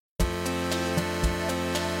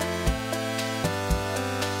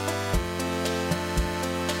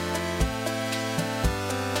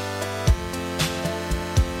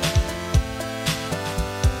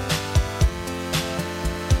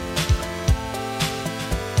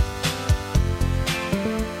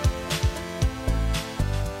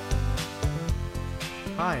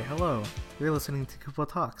Hello, you're listening to Kupo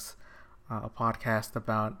Talks, a podcast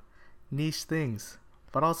about niche things,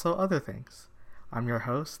 but also other things. I'm your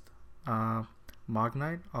host,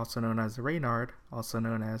 Mognite, also known as Reynard, also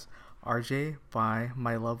known as RJ by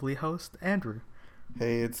my lovely host, Andrew.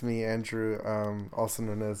 Hey, it's me, Andrew, also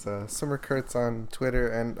known as Summer Kurtz on Twitter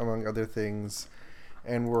and among other things.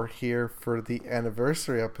 And we're here for the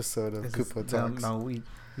anniversary episode of Kupo Talks. No, we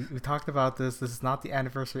talked about this. This is not the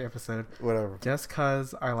anniversary episode. Whatever. Just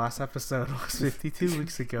because our last episode was 52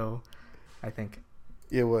 weeks ago, I think.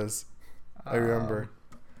 It was. I remember.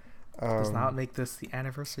 Does not make this the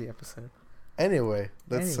anniversary episode. Anyway,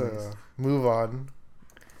 let's move on.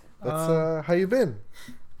 How you been?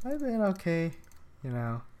 I've been okay.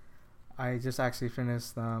 I just actually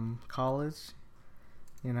finished college.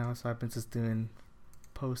 So I've been just doing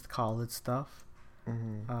post-college stuff.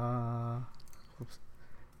 Mm-hmm.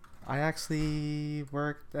 I actually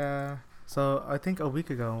worked. So I think a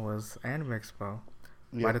week ago was Anime Expo.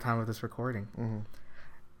 Yeah. By the time of this recording.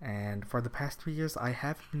 Mm-hmm. And for the past 3 years, I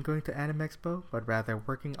haven't been going to Anime Expo, but rather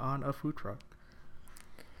working on a food truck.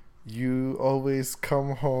 You always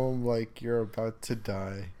come home like you're about to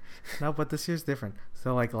die. No, but this year's different.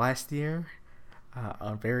 So like last year,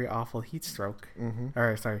 a very awful heat stroke.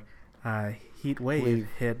 Mm-hmm. Heat wave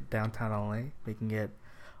hit downtown LA, making it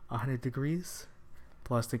 100 degrees,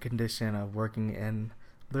 plus the condition of working in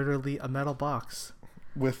literally a metal box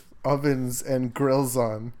with ovens and grills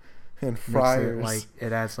on and fryers.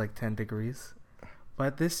 It adds like 10 degrees.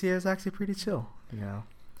 But this year is actually pretty chill.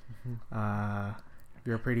 Mm-hmm.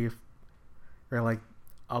 We're like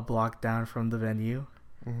a block down from the venue.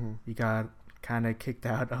 Mm-hmm. You got kind of kicked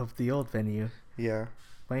out of the old venue. Yeah.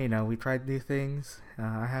 But we tried new things.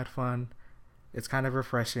 I had fun. It's kind of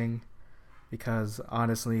refreshing because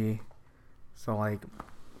honestly, so like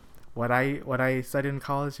what I studied in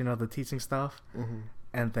college, the teaching stuff, mm-hmm.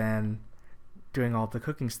 and then doing all the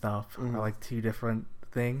cooking stuff mm-hmm. are like two different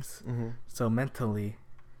things. Mm-hmm. So mentally,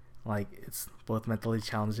 it's both mentally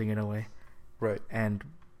challenging in a way. Right. And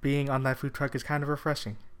being on that food truck is kind of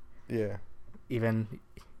refreshing. Yeah. Even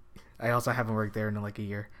I also haven't worked there in like a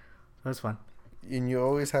year, so it's fun. And you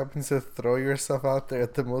always happen to throw yourself out there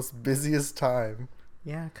at the most busiest time.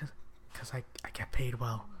 Yeah, cause I get paid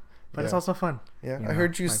well, but yeah. it's also fun. Yeah, I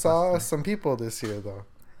heard you saw some people this year though.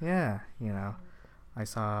 Yeah,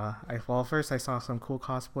 first I saw some cool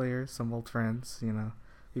cosplayers, some old friends,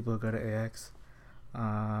 people who go to AX.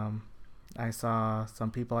 I saw some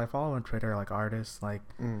people I follow on Twitter, like artists, like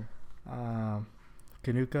Kanuko,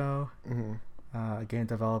 mm-hmm. A game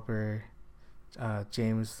developer,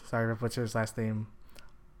 James, sorry to butcher his last name,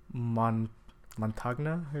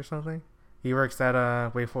 Montagna or something. He works at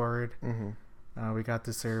WayForward. Mm-hmm. We got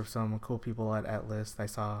to serve some cool people at Atlist. I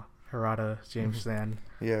saw Harada, James Zan.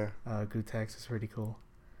 Yeah. Gutex is pretty cool.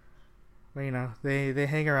 But they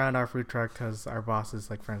hang around our food truck because our boss is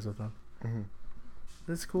like friends with them. Mm-hmm.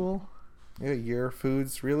 That's cool. Yeah, your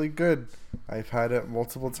food's really good. I've had it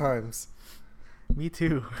multiple times. Me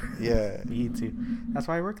too. Yeah. Me too. That's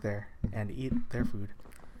why I work there and eat their food.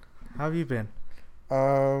 How have you been?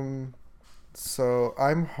 So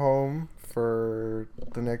I'm home for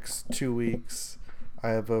the next 2 weeks. I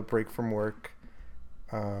have a break from work.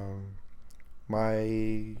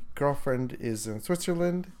 My girlfriend is in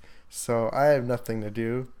Switzerland, so I have nothing to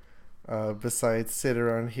do besides sit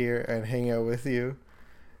around here and hang out with you.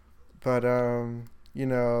 But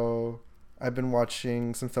I've been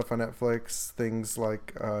watching some stuff on Netflix, things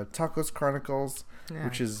like Tacos Chronicles,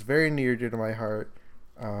 which is very near to my heart.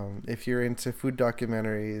 If you're into food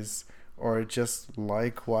documentaries or just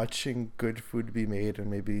like watching good food be made and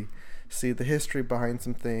maybe see the history behind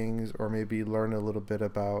some things, or maybe learn a little bit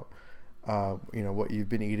about what you've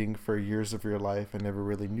been eating for years of your life and never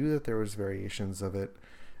really knew that there was variations of it.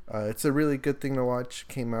 It's a really good thing to watch.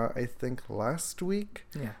 Came out, I think, last week.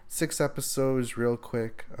 Yeah. 6 episodes, real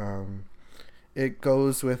quick. It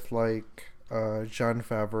goes with Jon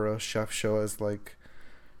Favreau's Chef Show as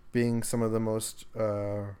being some of the most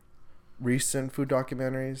recent food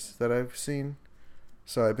documentaries that I've seen.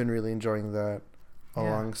 So I've been really enjoying that. Yeah.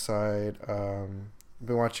 Alongside, I've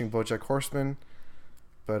been watching BoJack Horseman,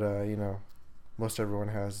 but most everyone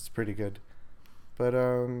has. It's pretty good. But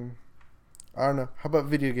I don't know. How about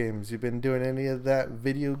video games? You been doing any of that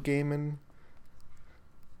video gaming?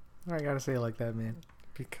 I gotta say it like that, man.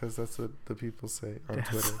 Because that's what the people say on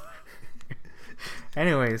Twitter.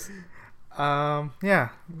 Anyways,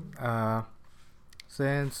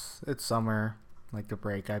 since it's summer, like the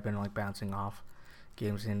break, I've been bouncing off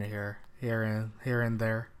games in here and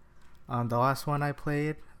there. The last one I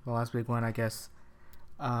played, the last big one, I guess,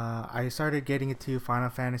 I started getting into Final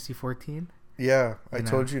Fantasy 14. Yeah, I You know?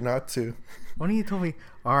 told you not to. When you told me,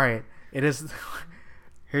 all right, it is.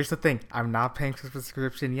 Here's the thing: I'm not paying for the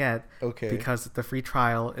subscription yet Okay. because the free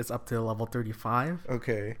trial is up to level 35,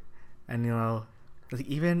 Okay. and like,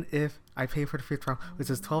 even if I pay for the free trial, which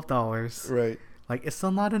is $12, Right. like it's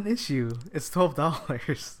still not an issue. It's $12.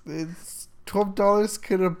 It's $12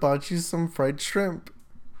 could have bought you some fried shrimp.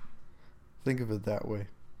 Think of it that way.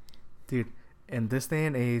 Dude, in this day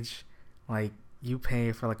and age, like you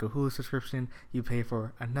pay for like a Hulu subscription, you pay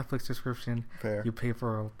for a Netflix subscription, Fair. you pay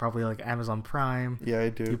for probably like Amazon Prime, Yeah, I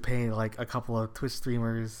do. you pay like a couple of Twitch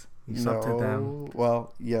streamers, you sub to them,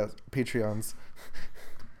 Well, yes, Patreons.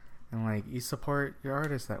 and like you support your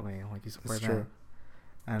artists that way. Like you support It's them, true.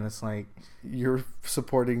 and it's like You're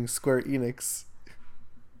supporting Square Enix.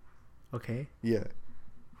 okay. Yeah.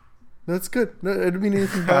 No, it's good. No, I didn't mean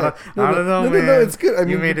anything I bad. don't know, no, man. no, it's good. I mean,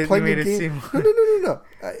 you made you're it playing a game. seem. No.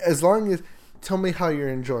 As long as, tell me how you're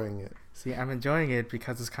enjoying it. See, I'm enjoying it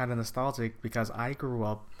because it's kind of nostalgic because I grew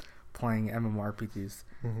up playing MMORPGs.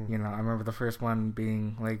 Mm-hmm. You know, I remember the first one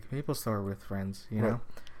being like MapleStory with friends. You know,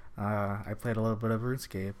 I played a little bit of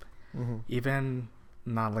RuneScape, Mm-hmm. even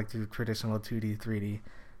not like the traditional 2D, 3D,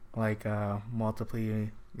 like multiplayer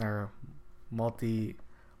or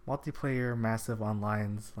multiplayer massive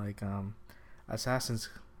onlines like Assassin's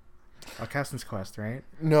Quest, right?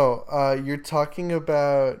 No, you're talking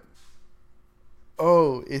about.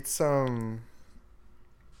 Oh, it's Something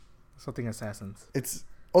Assassins. It's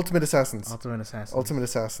Ultimate Assassins. Ultimate Assassins. Ultimate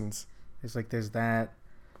Assassins. It's like there's that,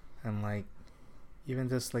 and like even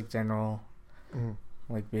just like general Mm-hmm.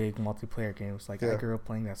 like big multiplayer games. Like Yeah. I grew up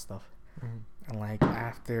playing that stuff, Mm-hmm. and like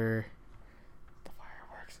after the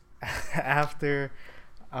fireworks, after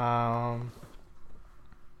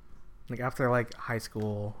like after like high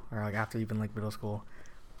school or like after even like middle school,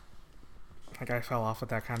 like I fell off with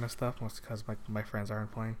that kind of stuff mostly because my friends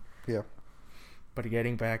aren't playing. Yeah. But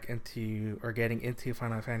getting into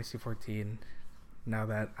Final Fantasy 14, now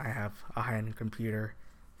that I have a high-end computer,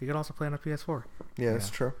 you can also play on a PS4. Yeah, that's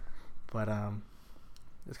Yeah. true. But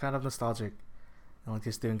it's kind of nostalgic, and like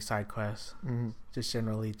just doing side quests, Mm-hmm. just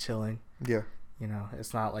generally chilling. Yeah. You know,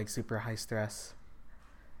 it's not like super high stress.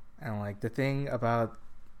 And like the thing about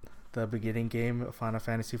the beginning game of Final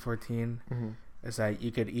Fantasy 14 Mm-hmm. is that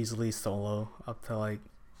you could easily solo up to like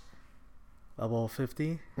level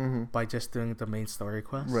 50 Mm-hmm. by just doing the main story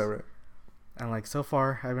quest. Right. And like so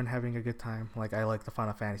far, I've been having a good time. Like I like the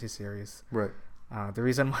Final Fantasy series. Right. The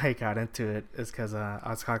reason why I got into it is because I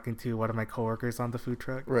was talking to one of my coworkers on the food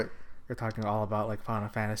truck. Right. We're talking all about like Final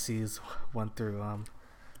Fantasies 1 through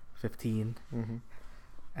 15, Mm-hmm.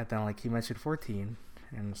 and then like he mentioned 14,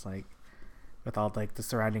 and it's like with all like the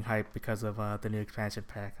surrounding hype because of the new expansion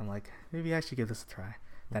pack, I'm like maybe I should give this a try.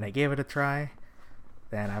 Then I gave it a try.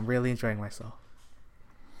 Then I'm really enjoying myself.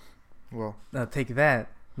 Well. Now take that,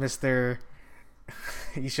 Mister.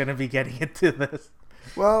 You shouldn't be getting into this.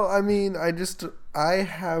 Well, I mean, I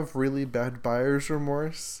have really bad buyer's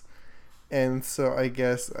remorse, and so I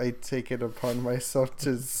guess I take it upon myself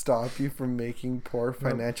to stop you from making poor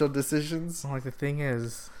financial decisions. Well, like the thing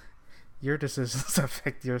is, your decisions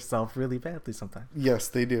affect yourself really badly sometimes. Yes,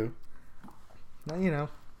 they do. Now, you know,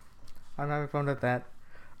 I'm having fun with that.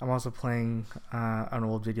 I'm also playing an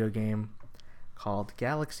old video game called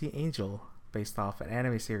Galaxy Angel, based off an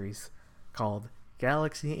anime series called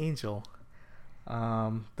Galaxy Angel.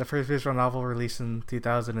 The first visual novel released in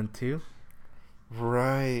 2002.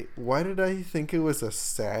 Right. Why did I think it was a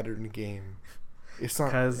Saturn game? It's not.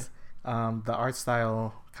 Because the art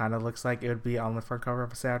style kind of looks like it would be on the front cover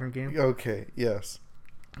of a Saturn game. Okay, yes.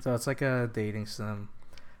 So it's like a dating sim.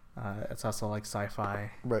 It's also like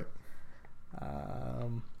sci-fi. Right.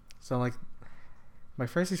 So like my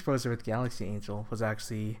first exposure with Galaxy Angel was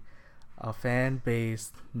actually a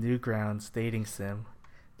fan-based Newgrounds dating sim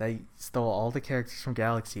that stole all the characters from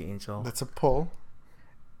Galaxy Angel. That's a pull.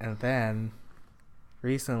 And then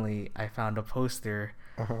recently I found a poster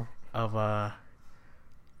Uh-huh. of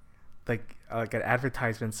like an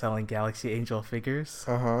advertisement selling Galaxy Angel figures,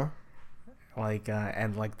 Uh-huh. like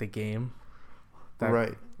and like the game.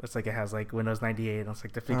 Right. It's like it has like Windows 98 and it's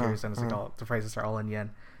like the figures and it's like Uh-huh. all the prices are all in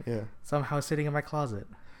yen. Yeah. Somehow sitting in my closet.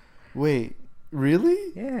 Wait,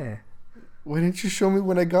 really? Yeah. Why didn't you show me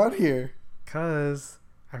when I got here? Cause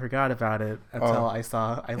I forgot about it until I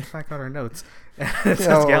looked back on our notes. And it says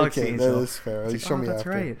Oh, Galaxy okay, Angel. that is fair. It's You like, show me that's after.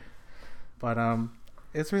 right. But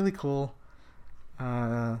it's really cool.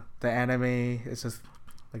 The anime is just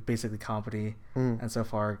like basically comedy, Mm. and so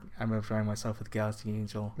far I'm enjoying myself with Galaxy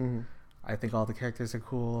Angel. Mm. I think all the characters are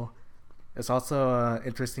cool. It's also an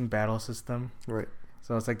interesting battle system. Right.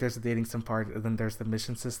 So it's like there's a dating sim part, and then there's the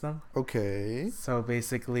mission system. Okay. So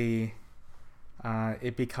basically,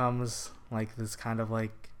 it becomes like this kind of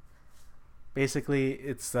like basically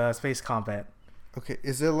it's space combat. Okay,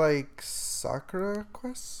 is it like Sakura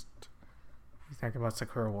Quest? You talking about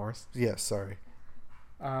Sakura Wars? Yeah, sorry.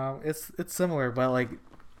 It's similar, but like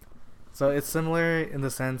so it's similar in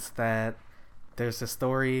the sense that there's a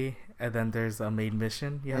story and then there's a main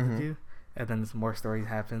mission you have to do, and then more story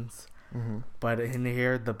happens. But in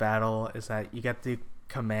here, the battle is that you get to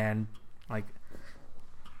command like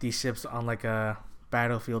these ships on like a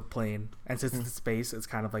battlefield plane, and since it's space, it's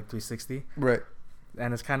kind of like 360. Right.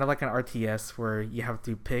 And it's kind of like an RTS where you have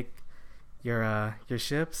to pick your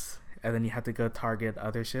ships, and then you have to go target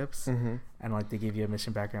other ships, and like they give you a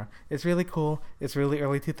mission background. It's really cool. It's really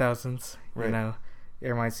early 2000s. Right. You know, it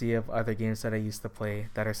reminds me of other games that I used to play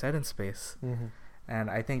that are set in space. And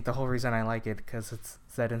I think the whole reason I like it because it's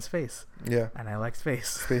set in space. Yeah. And I like space.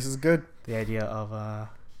 Space is good. The idea of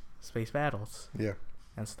space battles. Yeah.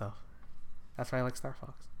 And stuff. That's why I like Star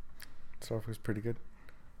Fox. Star Fox is pretty good.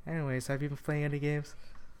 Anyways, have you been playing any games?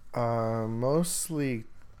 Mostly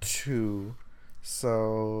 2.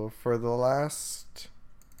 So for the last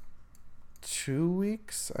 2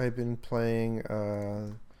 weeks, I've been playing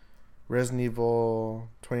Resident Evil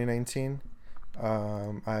 2019.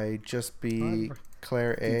 I just beat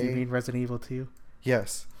Claire A. Did you mean Resident Evil 2?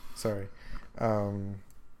 Yes. Sorry.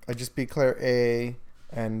 I just beat Claire A,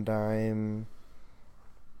 and I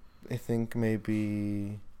think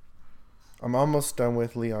maybe I'm almost done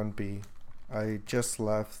with Leon B. I just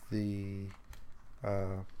left the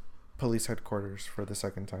police headquarters for the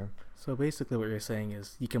second time. So basically what you're saying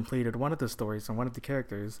is you completed one of the stories on one of the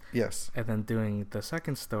characters. Yes. And then doing the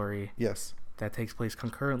second story. Yes. That takes place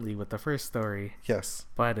concurrently with the first story. Yes.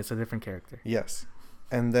 But it's a different character. Yes.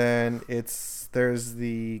 And then there's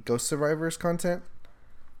the Ghost Survivors content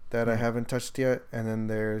that I haven't touched yet, and then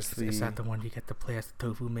there's Is that the one you get to play as the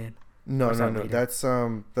Tofu Man? No.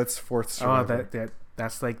 That's fourth Survivor. Oh,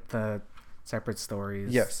 that's like the separate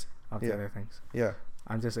stories. Yes. Of the other things. Yeah.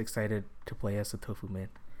 I'm just excited to play as the Tofu Man.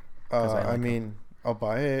 I mean, I'll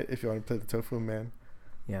buy it if you want to play the Tofu Man.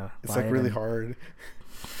 Yeah. It's like really hard.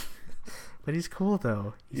 But he's cool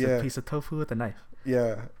though. He's a piece of tofu with a knife.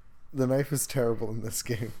 Yeah. The knife is terrible in this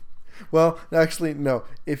game. Well, actually, no.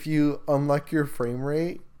 If you unlock your frame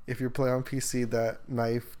rate, if you're playing on PC, that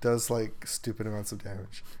knife does like stupid amounts of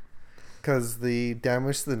damage. Because the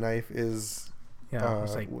damage to the knife is... Yeah,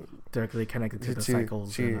 it's like directly connected to the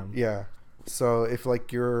cycles. Yeah. So if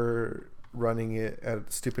like you're running it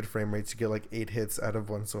at stupid frame rates, you get like 8 hits out of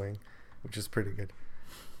one swing, which is pretty good.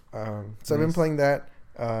 So nice. I've been playing that.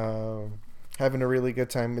 Having a really good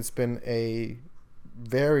time. It's been a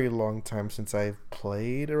very long time since I've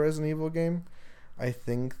played a Resident Evil game. I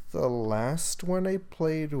think the last one I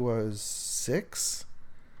played was 6.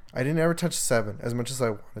 I didn't ever touch 7 as much as I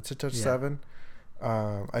wanted to touch 7.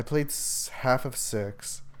 I played half of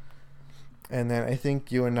 6, and then I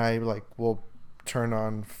think you and I will turn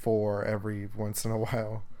on 4 every once in a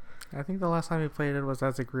while. I think the last time we played it was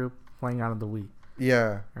as a group playing out of the Wii.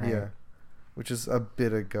 Yeah, right? Yeah, which is a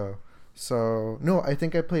bit ago. So no, I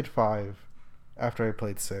think I played 5 after I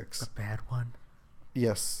played 6. The bad one.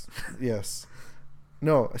 Yes.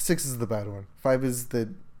 No, 6 is the bad one. 5 is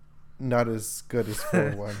the not as good as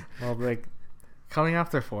 4 one. Well, like coming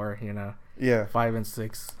after 4, you know. Yeah. 5 and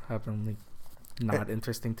 6 have been not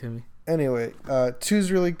interesting to me. Anyway, 2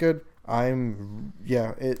 is really good. Everyone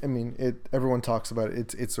talks about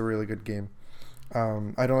it. It's a really good game.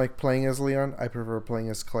 I don't like playing as Leon. I prefer playing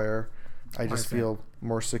as Claire. I just feel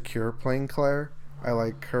more secure playing Claire. I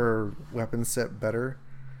like her weapon set better.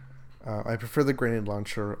 I prefer the grenade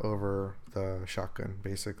launcher over the shotgun,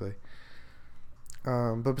 basically.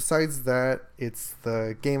 But besides that, it's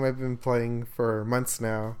the game I've been playing for months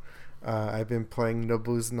now. I've been playing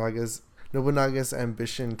Nobunaga's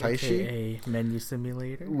Ambition Taishi, AKA Menu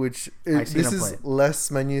Simulator, which is less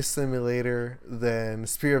Menu Simulator than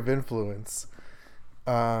Sphere of Influence.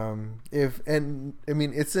 It's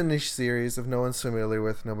a niche series. If no one's familiar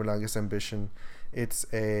with Nobunaga's Ambition, it's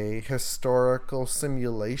a historical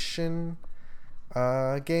simulation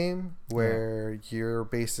game where you're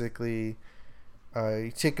basically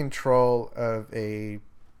you take control of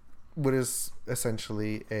what is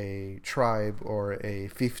essentially a tribe or a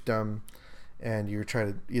fiefdom, and you're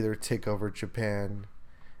trying to either take over Japan.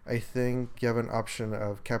 I think you have an option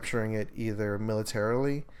of capturing it either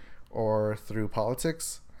militarily or through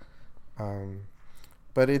politics.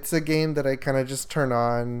 But it's a game that I kind of just turn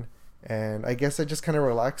on, and I guess I just kind of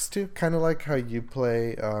relax to, kind of like how you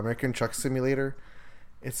play American Truck Simulator.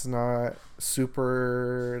 It's not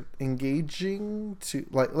super engaging to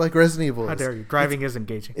like Resident Evil. How dare you? Driving is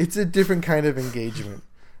engaging. It's a different kind of engagement.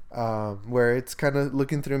 where it's kind of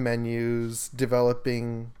looking through menus,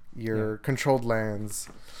 developing your controlled lands.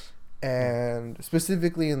 And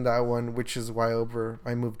specifically in that one, which is why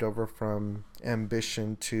I moved over from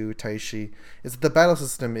Ambition to Taishi, is the battle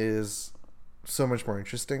system is so much more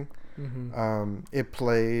interesting. It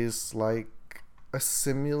plays like a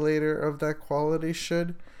simulator of that quality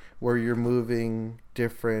should, where you're moving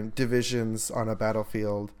different divisions on a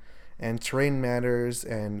battlefield, and terrain matters,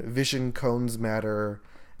 and vision cones matter,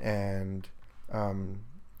 and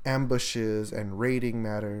ambushes and raiding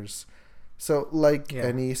matters. So, like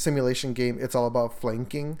any simulation game, it's all about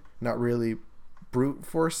flanking, not really brute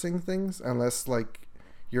forcing things, unless like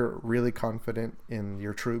you're really confident in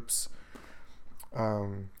your troops.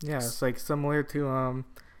 It's like similar to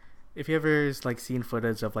if you ever like seen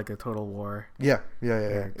footage of like a Total War. Yeah.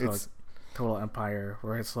 It's Total Empire,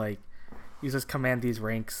 where it's like you just command these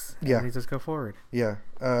ranks and you just go forward. Yeah.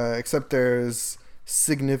 Except there's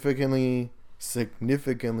significantly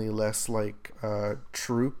less like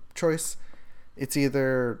troop choice. It's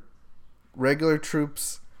either regular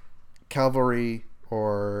troops, cavalry,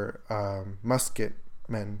 or musket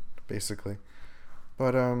men, basically.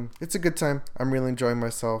 But it's a good time. I'm really enjoying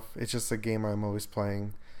myself. It's just a game I'm always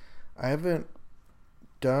playing. I haven't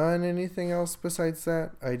done anything else besides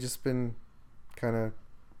that. I just been kind of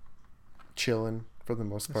chilling for the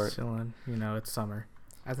most part. Chilling. It's summer.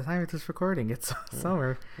 At the time of this recording, it's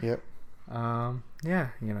summer. Yep.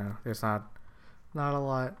 There's not a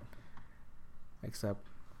lot except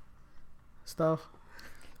stuff.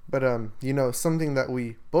 But something that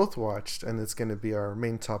we both watched, and it's going to be our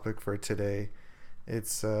main topic for today.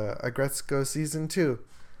 It's Aggretsuko Season 2.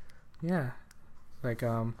 Yeah. Like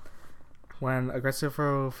when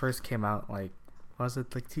Aggretsuko first came out, like was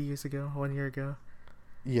it like 2 years ago, 1 year ago?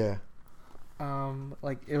 Yeah.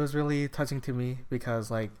 Like it was really touching to me because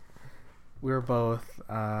like we were both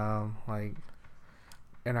like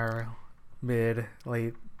in our mid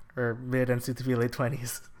and soon to be late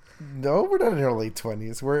 20s. No, we're not in our late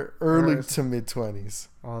 20s. We're early to mid 20s.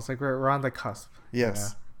 Well, it's like we're on the cusp.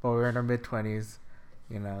 Yes. But we're in our mid 20s,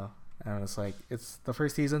 and it's like it's the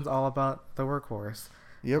first season's all about the workhorse.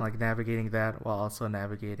 Yep. Like navigating that while also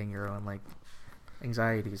navigating your own like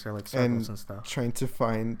anxieties or like struggles and stuff. Trying to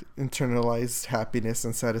find internalized happiness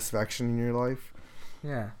and satisfaction in your life.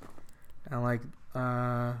 Yeah. And like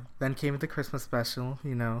then came the Christmas special,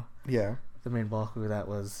 Yeah. The main bulk of that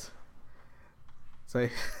was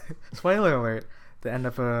spoiler alert, the end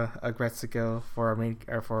of Aggretsuko for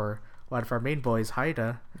one of our main boys,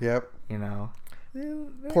 Haida. Yep.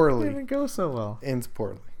 Poorly. It didn't go so well. Ends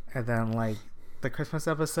poorly. And then like the Christmas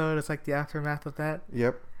episode is like the aftermath of that.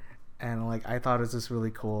 Yep. And like I thought it was just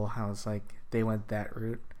really cool how it's like they went that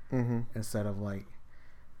route instead of like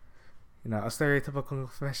a stereotypical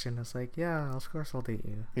confession. It's like, yeah, of course I'll date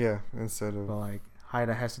you. Yeah, instead of. But like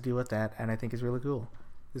Haida has to deal with that, and I think it's really cool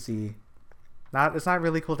to see. It's not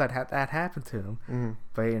really cool that that happened to him,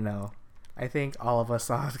 but I think all of us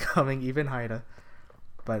saw it coming, even Haida.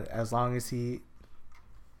 But as long as he,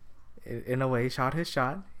 in a way, shot his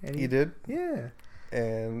shot, and he did, yeah,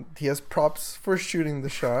 and he has props for shooting the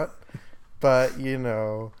shot, but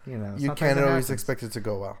you can't always expect it to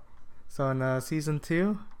go well. So in season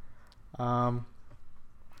 2,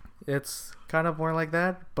 it's kind of more like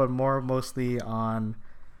that, but mostly on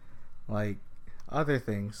like other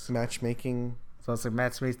things. Matchmaking. So it's like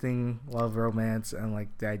matchmaking, love, romance, and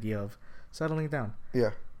like the idea of settling down. Yeah.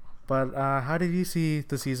 But how did you see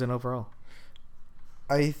the season overall?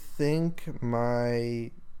 I think my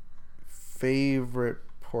favorite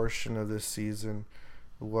portion of this season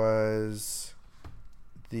was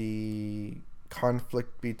the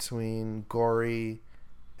conflict between Gori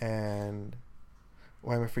and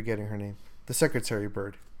why am I forgetting her name? The secretary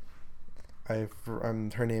bird.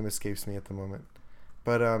 Her name escapes me at the moment.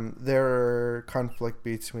 But their conflict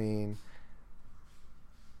between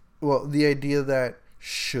the idea that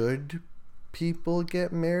should people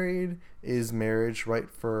get married, is marriage right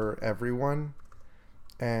for everyone?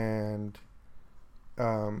 And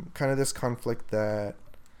kind of this conflict that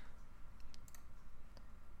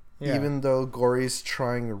even though Gori's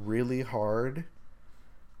trying really hard,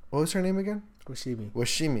 what was her name again?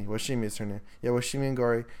 Washimi is her name. Yeah, Washimi and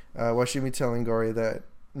Gori. Washimi telling Gori that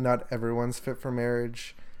not everyone's fit for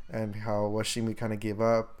marriage, and how Washimi kind of gave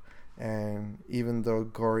up. And even though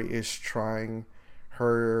Gori is trying,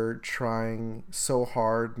 her trying so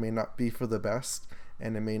hard may not be for the best,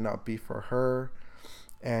 and it may not be for her.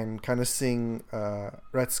 And kind of seeing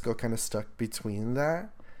Retsuko kind of stuck between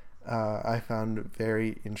that, I found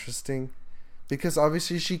very interesting. Because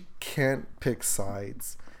obviously she can't pick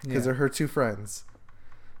sides, because they're her two friends.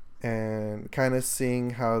 and kind of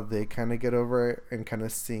seeing how they kind of get over it, and kind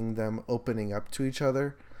of seeing them opening up to each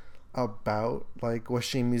other about like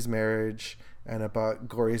Washimi's marriage and about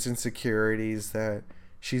Gory's insecurities that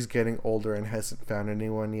she's getting older and hasn't found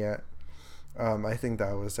anyone yet. I think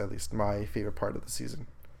that was at least my favorite part of the season.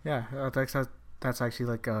 Yeah, that's actually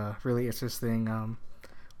like a really interesting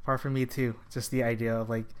part for me too. Just the idea of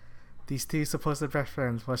like these two supposed best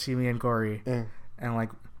friends, Washimi and Gory, and like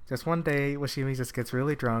just one day Washimi just gets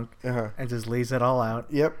really drunk and just lays it all out.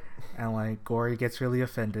 Yep. And like Gory gets really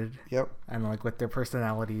offended. Yep. And like with their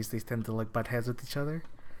personalities, they tend to like butt heads with each other,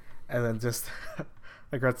 and then just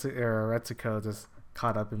like Retsuko just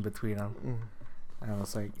caught up in between them. And I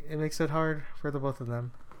was like, it makes it hard for the both of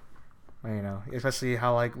them. You know, especially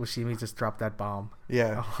how like Washimi just dropped that bomb.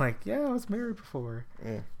 Yeah. I'm like, yeah, I was married before.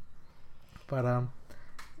 Yeah. But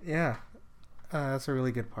yeah, that's a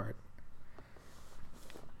really good part.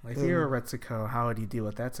 Like, if you were Retsuko, how would you deal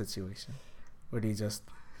with that situation? Would he just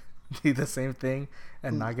do the same thing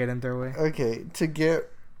and not get in their way? Okay, to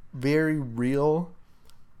get very real,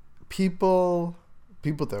 people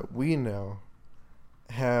that we know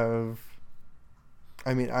have...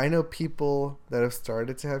 I mean, I know people that have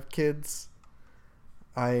started to have kids.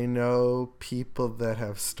 I know people that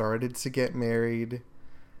have started to get married.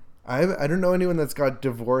 I don't know anyone that's got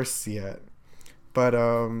divorced yet. But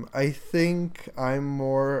I think I'm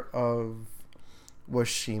more of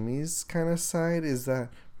Washimi's kind of side, is that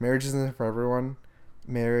marriage isn't for everyone.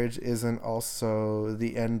 Marriage isn't also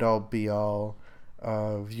the end-all be-all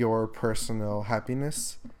of your personal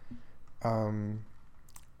happiness.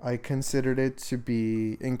 I considered it to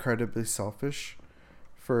be incredibly selfish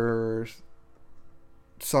for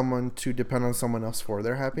someone to depend on someone else for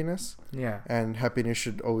their happiness. Yeah. And happiness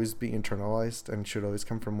should always be internalized and should always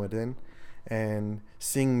come from within. And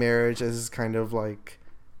seeing marriage as kind of like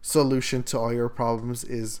solution to all your problems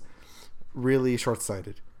is really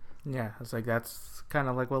short-sighted. Yeah, it's like that's kind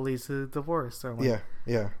of like what leads to divorce. Or like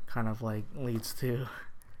yeah. Kind of like leads to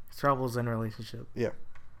troubles in a relationship. Yeah.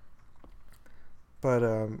 But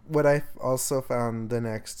what I also found the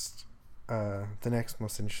next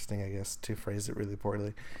most interesting, I guess, to phrase it really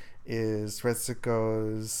poorly, is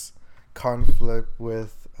Retsuko's conflict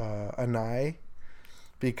with Anai,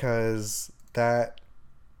 because that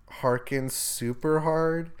harkens super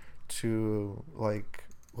hard to like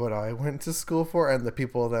what I went to school for and the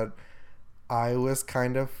people that I was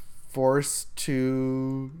kind of forced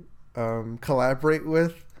to collaborate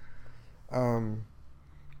with.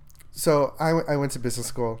 So I went to business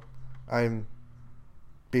school. I'm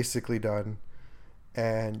basically done.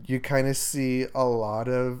 And you kind of see a lot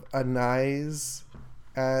of Anais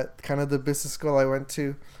at kind of the business school I went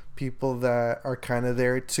to. People that are kind of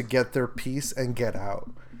there to get their piece and get out.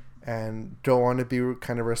 And don't want to be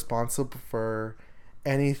kind of responsible for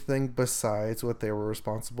anything besides what they were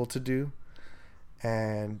responsible to do.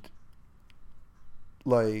 And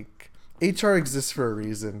like, HR exists for a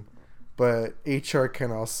reason. But HR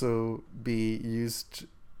can also be used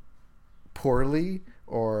poorly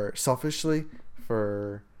or selfishly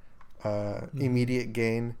for immediate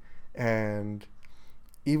gain. And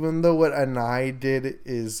even though what Anai did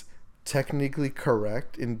is technically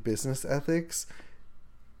correct in business ethics,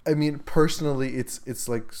 I mean, personally, it's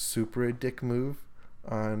like super a dick move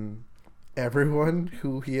on everyone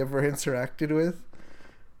who he ever interacted with.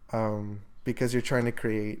 Because you're trying to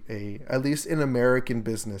create at least in American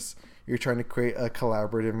business, you're trying to create a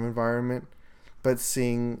collaborative environment. But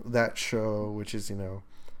seeing that show, which is,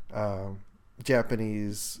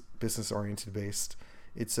 Japanese business oriented based,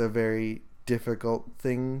 it's a very difficult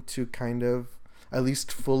thing to kind of at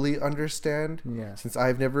least fully understand. Yeah. Since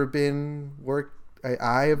I've never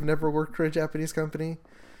I have never worked for a Japanese company.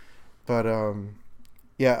 But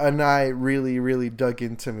yeah, Anai really, really dug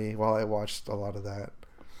into me while I watched a lot of that.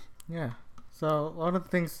 Yeah. So one of the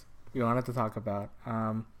things we wanted to talk about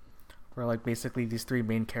were like basically these three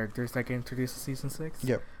main characters that get introduced in season 6.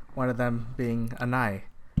 Yep. One of them being Anai.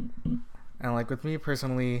 And like with me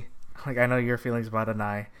personally, like I know your feelings about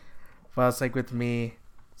Anai, but it's like with me,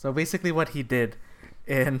 so basically what he did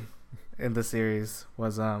in the series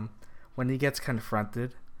was when he gets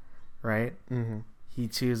confronted, right? Mm-hmm. He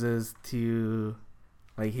chooses to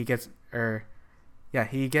like he gets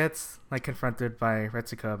like confronted by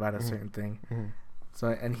Retsuko about a certain thing. Mm-hmm.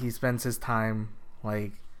 So and he spends his time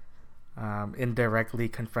like indirectly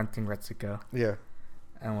confronting Retsuko. Yeah.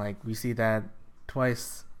 And like we see that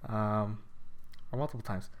twice or multiple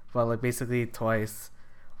times, but like basically twice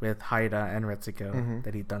with Haida and Retsuko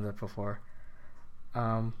that he'd done that before.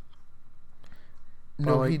 No,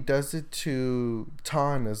 like, he does it to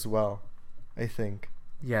Tan as well, I think.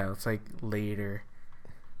 Yeah, it's like later.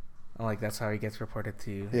 and like that's how he gets reported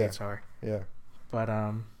to Yeah. HR. Yeah. But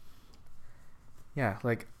yeah,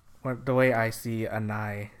 like the way I see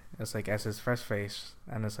Anai is like as his fresh face,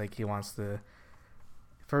 and it's like he wants to.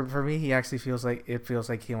 For me, he actually feels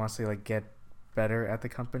like he wants to like get better at the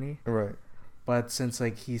company. Right. But since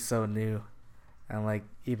like he's so new, and like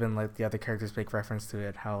even like the other characters make reference to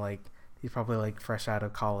it, how like he's probably like fresh out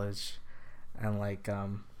of college, and like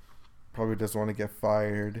Probably doesn't want to get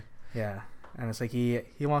fired. yeah, and it's like he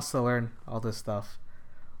wants to learn all this stuff,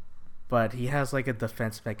 but he has like a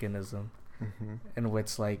defense mechanism Mm-hmm. in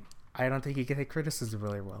which like I don't think he can take criticism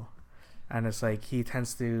really well, and it's like he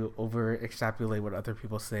tends to over extrapolate what other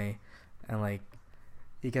people say, and like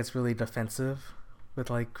he gets really defensive with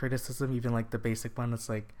like criticism, even like the basic one. It's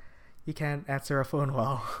like you can't answer a phone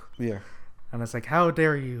well, Yeah. and it's like how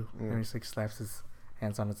dare you, Yeah. and he just like slaps his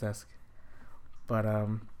hands on his desk. But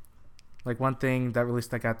like one thing that really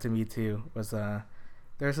stuck out to me too was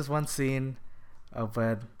there's this one scene of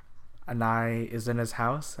when Anai is in his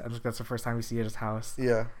house. I think that's the first time we see his house.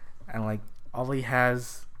 Yeah. And like all he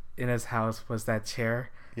has in his house was that chair.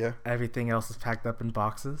 Yeah. Everything else is packed up in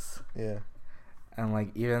boxes. Yeah. And like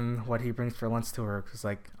even what he brings for lunch to work is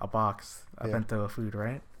like a box, a Yeah. bento of food,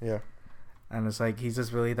 right? Yeah. And it's like he's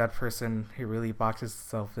just really that person who really boxes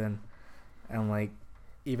himself in. And like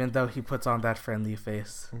even though he puts on that friendly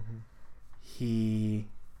face, Mm-hmm. he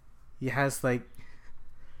has like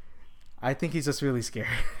I think he's just really scared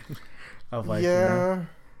of like yeah. you know?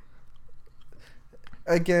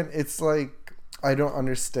 Again, it's like I don't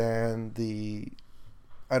understand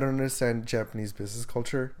Japanese business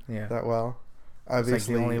culture Yeah. that well. It's like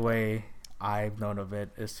Obviously, the only way I've known of it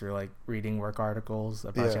is through like reading work articles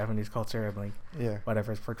about Yeah. Japanese culture and like yeah.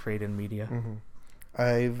 whatever's portrayed in media. Mm-hmm.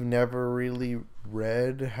 I've never really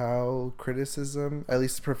read how criticism, at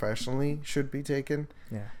least professionally, should be taken.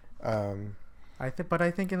 Yeah. Um, I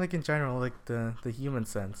think in like in general, like the human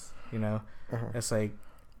sense, you know, uh-huh. it's like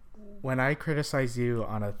when I criticize you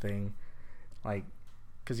on a thing, like,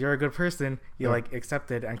 cause you're a good person, you Yeah. like accept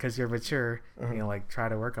it, and cause you're mature, Uh-huh. you like try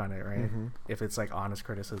to work on it, right? Mhm. If it's like honest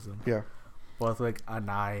criticism. Yeah. But with like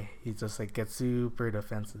Anai, he just like gets super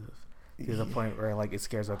defensive to the point where like it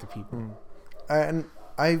scares other people. Mm. And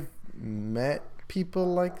I've met people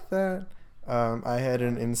like that. I had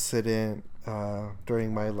an incident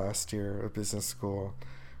during my last year of business school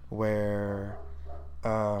where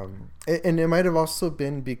and it might have also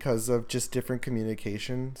been because of just different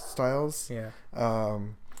communication styles. Yeah.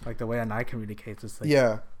 Um, Like the way Anai communicates is like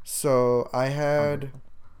yeah. So I had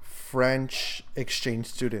French exchange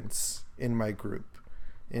students in my group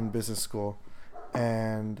in business school,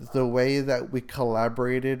 and the way that we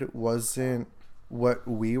collaborated wasn't what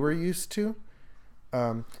we were used to.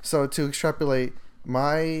 So to extrapolate,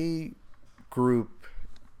 my group,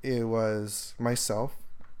 it was myself,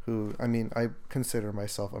 who I consider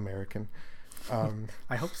myself American.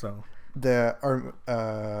 I hope so.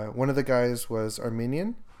 One of the guys was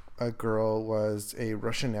Armenian, a girl was a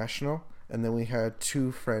Russian national, and then we had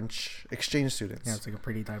two French exchange students. Yeah, it's like a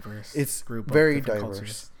pretty diverse It's group of very different diverse.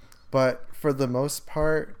 cultures. But for the most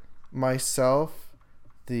part, myself,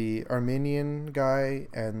 the Armenian guy,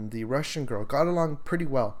 and the Russian girl got along pretty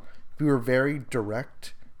well. We were very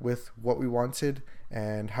direct with what we wanted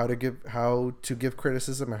and how to give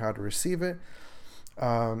criticism and how to receive it.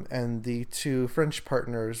 And the two French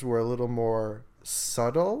partners were a little more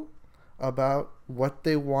subtle about what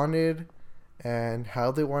they wanted and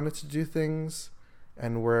how they wanted to do things,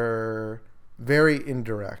 and were very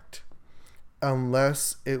indirect.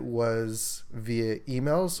 Unless it was via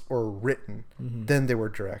emails or written, Mhm. then they were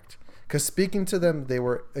direct. Because speaking to them, they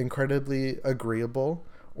were incredibly agreeable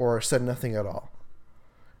or said nothing at all.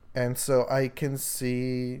 And so I can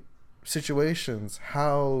see situations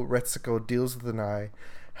how Retsuko deals with Anai,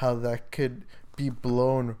 how that could be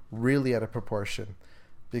blown really out of proportion.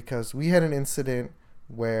 Because we had an incident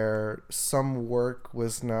where some work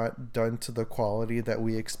was not done to the quality that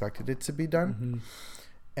we expected it to be done. Mhm.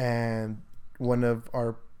 And one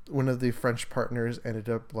of the French partners ended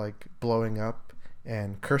up like blowing up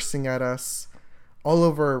and cursing at us all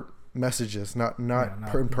over messages, not Yeah,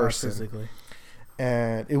 in person. physically.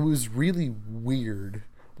 And it was really weird.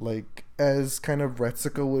 Like, as kind of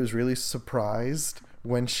Retsuko was really surprised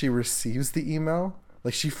when she receives the email,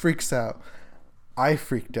 like she freaks out. I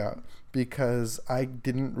freaked out because I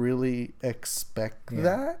didn't really expect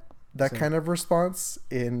that So- kind of response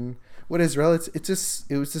in what Israel. It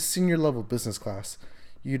was a senior level business class.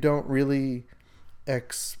 You don't really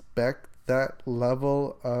expect that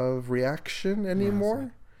level of reaction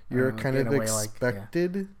anymore. You're kind in of a way, like,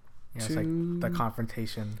 expected Yeah, to it's like the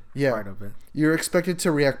confrontation Yeah. part of it. You're expected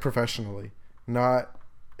to react professionally, not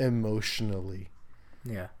emotionally.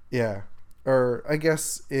 Yeah. Yeah. Or I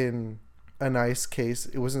guess in Anai's case,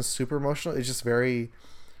 it wasn't super emotional. It's just very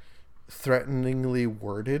threateningly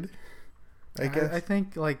worded, I guess. I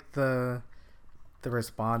think like the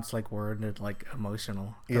response like worded like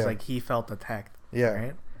emotional because Yeah. like he felt attacked. Yeah.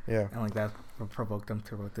 Right. Yeah. And like that provoked him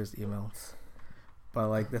to write those emails. But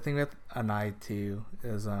like the thing with Anai too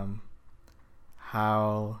is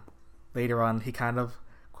how later on he kind of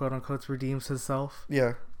quote unquote redeems himself.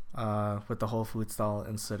 Yeah. With the whole food stall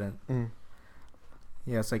incident. Mm.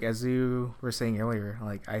 Yeah, it's like as you were saying earlier,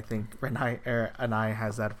 like I think Anai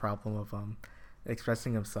has that problem of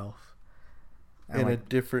expressing himself In a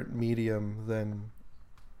different medium than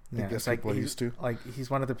I guess like people are used to. Like he's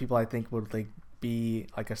one of the people I think would like be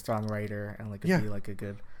like a strong writer and like be like a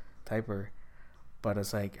good typer, but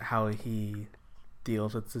it's like how he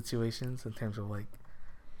deals with situations in terms of like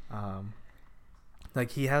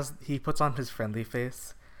he puts on his friendly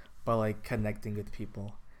face, but like connecting with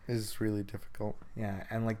people is really difficult. Yeah,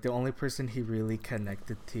 and like the only person he really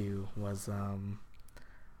connected to was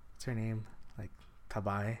what's her name? Like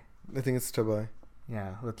Tabai. I think it's Tabai.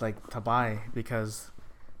 Yeah, with like Tabai, because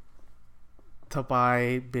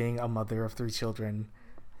Tabai, being a mother of 3 children,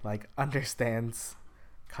 like understands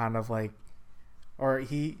kind of like, I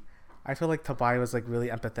feel like Tabai was like really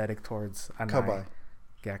empathetic towards Anai. Kabai.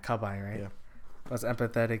 Yeah, Kabai, right? Yeah. Was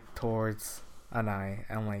empathetic towards Anai,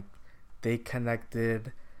 and like they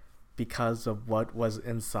connected because of what was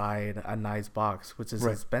inside Anai's box, which is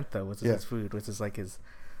his bento, which is his food, which is like his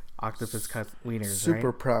octopus cut wieners.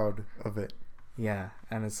 Super proud of it. Yeah,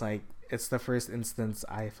 and it's like it's the first instance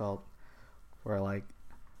I felt where like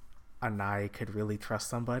Anai could really trust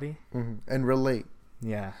somebody and relate.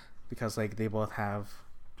 Yeah, because like they both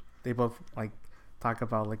like talk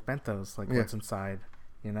about like bentos, like what's inside,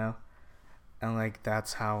 you know, and like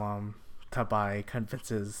that's how Tabai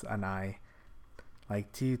convinces Anai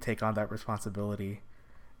like to take on that responsibility.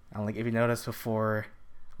 And like if you notice before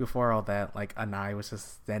all that, like Anai was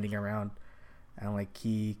just standing around, and like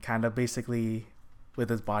he kind of basically with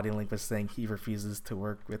his body language saying he refuses to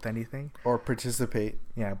work with anything or participate.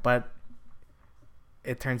 Yeah, but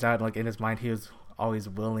it turns out like in his mind he was always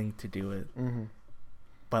willing to do it,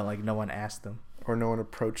 but like no one asked him or no one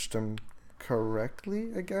approached him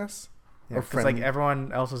correctly, I guess. Yeah, because like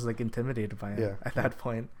everyone else was like intimidated by him at that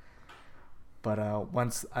point. But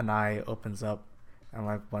once Anai opens up, and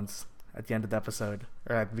like once at the end of the episode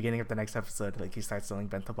or at the beginning of the next episode, like he starts selling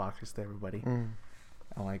bento boxes to everybody, and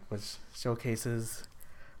like which showcases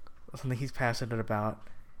something he's passionate about,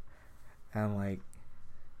 and like,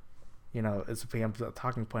 you know, it's becomes a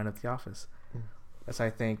talking point at the office. Which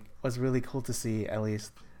I think was really cool to see, at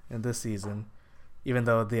least in this season, even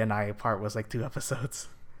though the Anai part was like 2 episodes.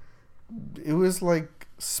 It was like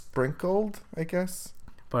sprinkled, I guess.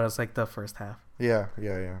 But it's like the first half. Yeah.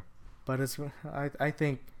 But it's I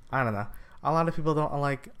think I don't know. A lot of people don't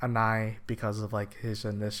like Anai because of like his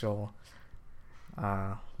initial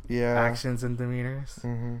actions and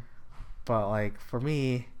demeanors. But like for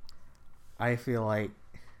me, I feel like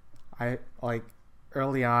I like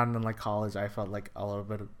early on in like college I felt like a little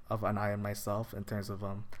bit of Anai in myself in terms of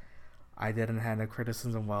I didn't handle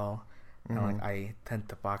criticism well, and like I tend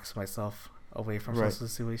to box myself away from social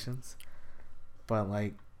situations. But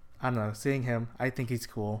like I don't know, seeing him, I think he's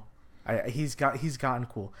cool. He's gotten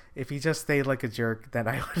cool. If he just stayed like a jerk, then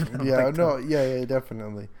I wouldn't. Yeah,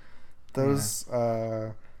 definitely. Those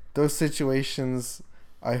situations,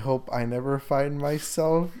 I hope I never find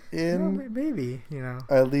myself in. Well, maybe, you know.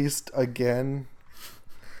 At least again.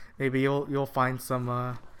 Maybe you'll find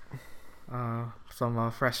some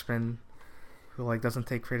freshman who like doesn't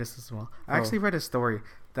take criticism well. I actually read a story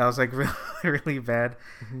that was like really really bad.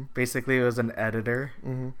 Basically, it was an editor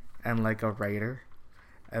and like a writer,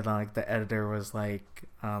 and like the editor was like,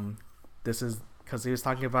 "This is because he was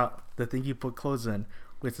talking about the thing you put clothes in,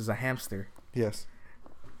 which is a hamster." Yes.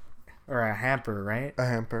 Or a hamper, right? A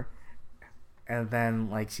hamper. And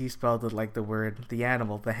then like she spelled it like the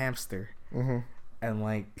animal, the hamster. And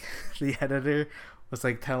like the editor was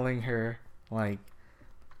like telling her like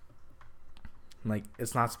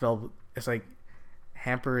it's not spelled, it's like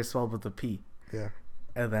hamper is spelled with a P. Yeah.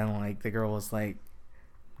 And then like the girl was like,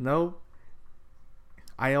 "Nope,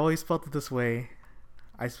 I always spelled it this way.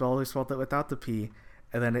 I always spelled it without the P."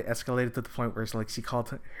 And then it escalated to the point where it's like she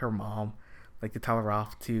called her mom like to tell her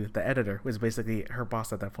off to the editor, which was basically her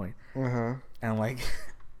boss at that point. And like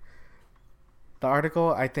the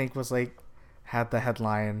article I think was like had the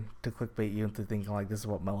headline to clickbait you into thinking like this is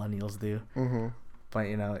what millennials do. But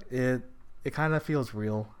you know, it kind of feels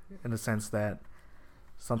real in the sense that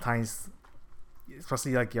sometimes,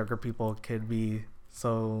 especially like younger people, could be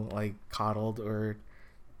so like coddled or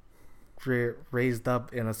raised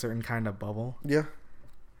up in a certain kind of bubble. Yeah.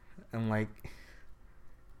 And like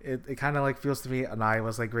it kind of like feels to me Anai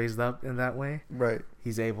was like raised up in that way. Right.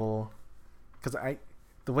 He's able, because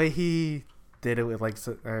the way he did it with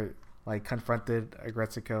like confronted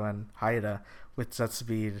Agretsuko and Haida with such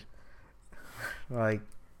speed, like,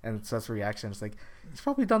 and such reactions, like he's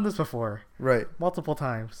probably done this before, Right. multiple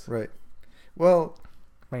times. Right. Well,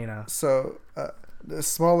 You know. so the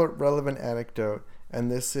smaller relevant anecdote,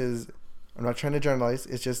 and this is, I'm not trying to generalize,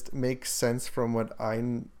 it just makes sense from what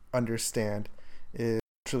I understand, is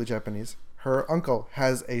truly Japanese. Her uncle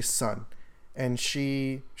has a son, and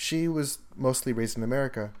she was mostly raised in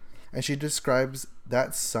America, and she describes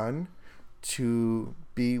that son to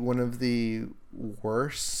be one of the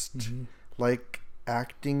worst like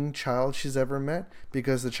acting child she's ever met,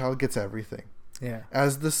 because the child gets everything. Yeah.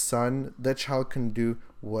 As the son, the child can do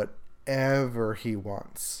whatever he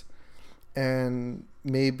wants. And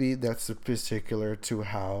maybe that's particular to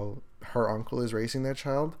how her uncle is raising that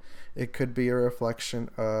child. It could be a reflection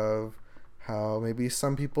of how maybe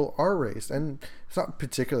some people are raised. And it's not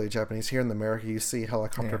particularly Japanese. Here in America, you see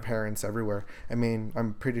helicopter parents everywhere. I mean,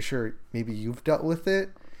 I'm pretty sure maybe you've dealt with it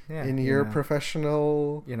in your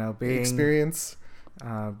professional experience.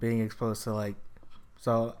 Being exposed to like...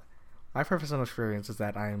 So, my professional experience is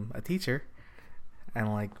that I'm a teacher.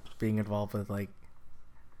 And like being involved with like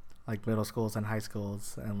middle schools and high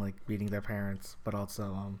schools and like meeting their parents, but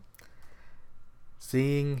also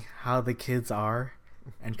seeing how the kids are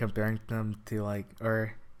and comparing them to like,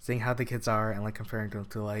 or seeing how the kids are and like comparing them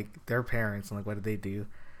to like their parents and like what do they do.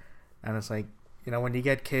 And it's like, when you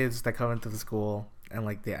get kids that come into the school and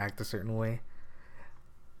like they act a certain way,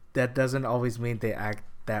 that doesn't always mean they act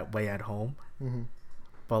that way at home.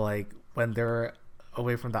 But like when they're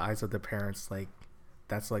away from the eyes of their parents, like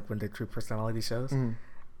that's like when their true personality shows.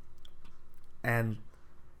 And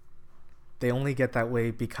they only get that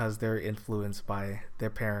way because they're influenced by their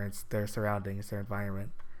parents, their surroundings, their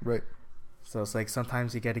environment. Right. So it's like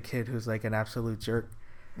sometimes you get a kid who's like an absolute jerk,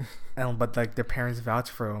 but like their parents vouch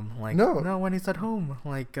for him. Like, no, when he's at home,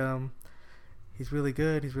 like he's really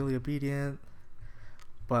good, he's really obedient.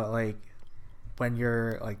 But like when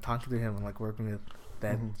you're like talking to him and like working with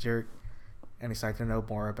that jerk, and you start to know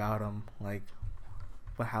more about him, like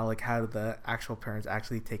how do the actual parents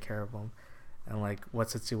actually take care of him, and like what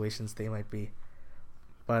situations they might be.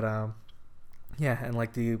 But and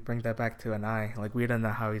like to bring that back to Anai, like we don't know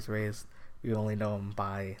how he's raised. We only know him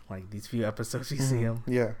by like these few episodes we see him.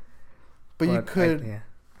 Yeah, but you could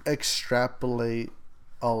extrapolate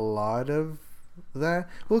a lot of that.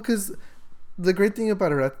 Well, because the great thing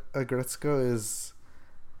about Agretsuko is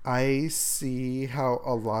I see how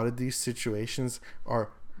a lot of these situations are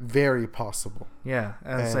very possible. Yeah,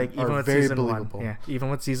 and it's like even with season 1, even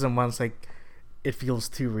with season 1, it's like it feels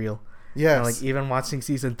too real. Yes. And like even watching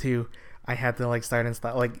season 2, I had to like start and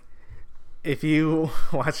stop. Like if you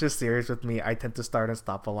watch this series with me, I tend to start and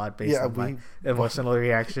stop a lot based on my emotional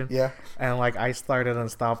reaction. Yeah. And like I started and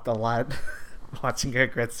stopped a lot watching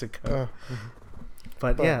Agretsuko.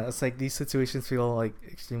 But yeah, it's like these situations feel like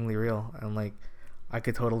extremely real, and like I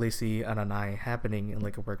could totally see an Anai happening in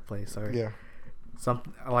like a workplace, or some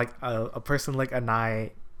like a person like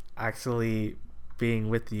Anai actually being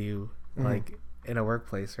with you like in a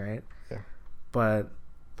workplace, right? Yeah. But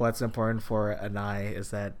what's important for Anai is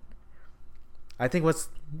that I think what's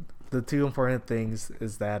the two important things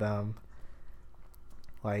is that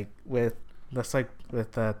like with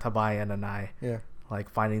Tabai and Anai, like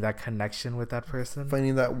finding that connection with that person,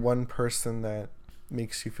 finding that one person that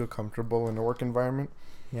makes you feel comfortable in a work environment.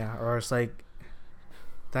 Yeah, or it's like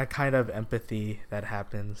that kind of empathy that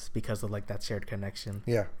happens because of like that shared connection.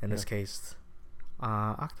 Yeah. In this case,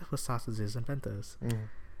 octopus sausages and bentos.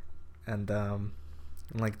 And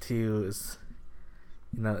like 2 is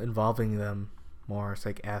involving them more. It's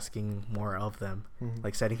like asking more of them,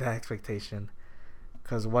 like setting that expectation.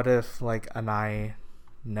 Because what if like Anai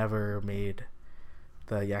never made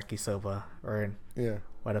the yakisoba, or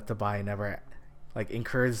what if Tabai never like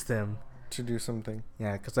encouraged him to do something?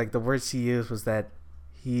 Yeah, because like the word she used was that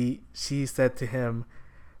she said to him,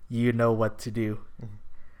 "You know what to do,"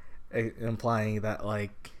 implying that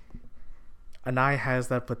like Anai has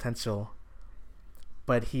that potential,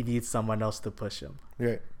 but he needs someone else to push him.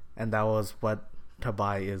 Right. And that was what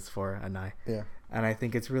Tabai is for Anai. Yeah. And I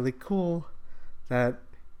think it's really cool that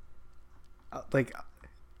like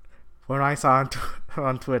when I saw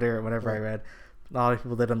on Twitter, whenever I read, a lot of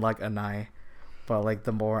people didn't like Anai, but like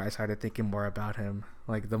the more I started thinking more about him,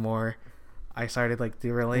 like the more I started like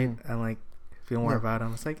to relate and like feel more about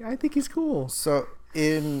him. It's like, I think he's cool. So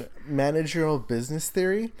in managerial business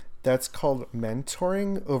theory, that's called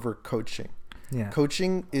mentoring over coaching. Yeah.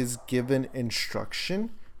 Coaching is given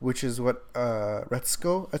instruction, which is what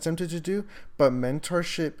Retsuko attempted to do, but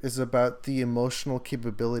mentorship is about the emotional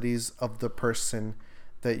capabilities of the person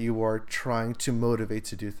that you are trying to motivate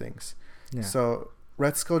to do things. Yeah. So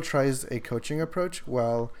Retsuko tries a coaching approach,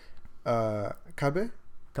 while Kabai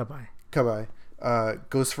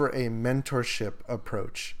goes for a mentorship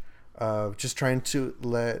approach of just trying to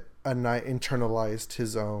let Anai internalize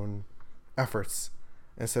his own efforts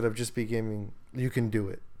instead of just beginning, you can do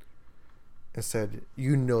it. Instead,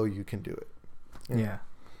 you can do it. Yeah.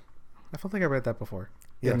 I felt like I read that before.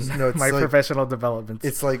 Yes. In No, it's my like, professional developments.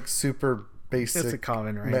 it's like super basic. It's a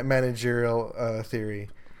common, right? Managerial theory.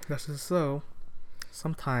 This is so.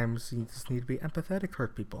 Sometimes you just need to be empathetic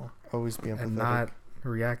toward people. Always be empathetic. And not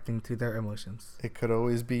reacting to their emotions. It could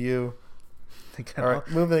always be you. It could All right,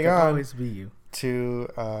 moving on. always be you. To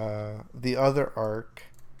the other arc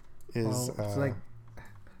is It's like,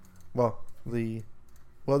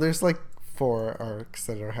 there's like 4 arcs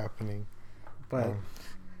that are happening, but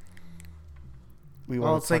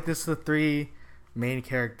it's like this is the 3 main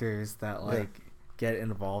characters that get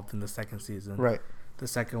involved in the second season. Right. The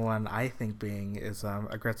second one, I think, being is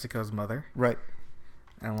Agretsuko's mother. Right.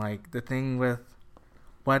 And like the thing with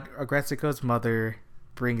what Agretsuko's mother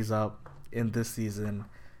brings up in this season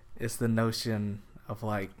is the notion of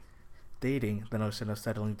like dating, the notion of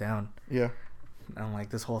settling down. Yeah. And like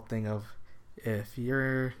this whole thing of, if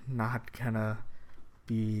you're not gonna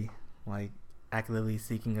be like actively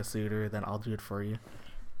seeking a suitor, then I'll do it for you.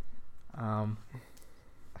 I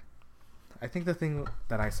think the thing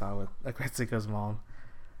that I saw with Agretsuko's mom,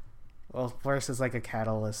 well, first is like a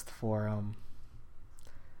catalyst for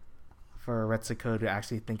Retsuko to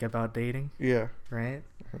actually think about dating. Yeah. Right?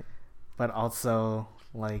 But also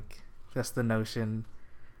like just the notion,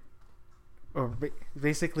 or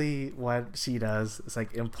basically what she does is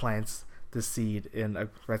like implants the seed in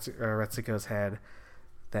Retsuko's head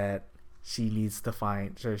that she needs to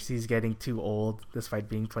find. So she's getting too old despite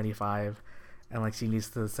being 25, and like she needs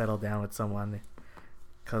to settle down with someone,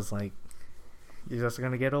 because like you're just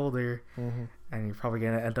gonna get older, and you're probably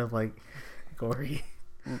gonna end up like Gory.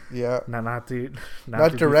 Yeah. Not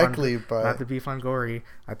directly, but not to beef on Gory.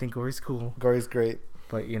 I think Gory's cool. Gory's great,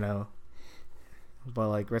 but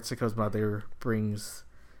like Retsuko's mother brings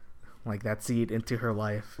like that seed into her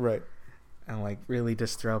life, right? And like really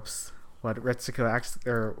disrupts what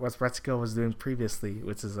Retsuko was doing previously,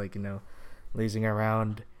 which is like lazing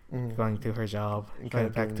around, going to her job, going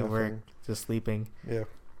back to work, just sleeping. Yeah,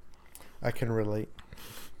 I can relate.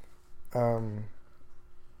 And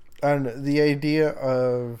the idea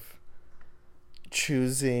of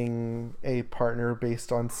choosing a partner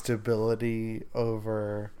based on stability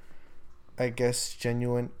over, I guess,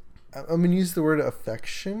 genuine, I'm gonna use the word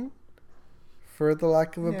affection for the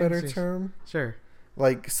lack of a better term. Sure.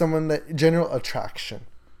 Like someone that genuine attraction,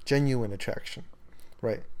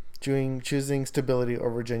 right? Choosing stability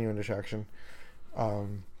over genuine attraction.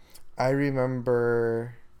 I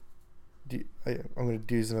remember. I'm going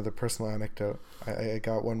to use another personal anecdote. I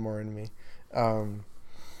got one more in me.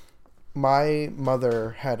 My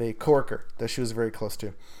mother had a coworker that she was very close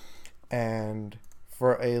to, and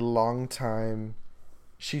for a long time,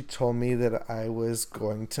 she told me that I was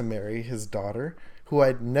going to marry his daughter, who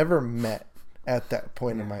I'd never met at that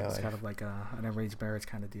point in my life. It's kind of like an arranged marriage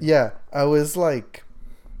kind of deal. Yeah, I was like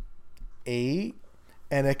 8,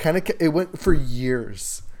 and it went for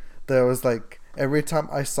years. That I was like, every time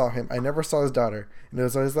I saw him, I never saw his daughter, and it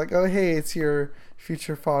was always like, "Oh, hey, it's your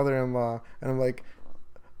future father-in-law," and I'm like,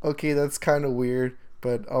 "Okay, that's kind of weird,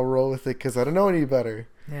 but I'll roll with it because I don't know any better."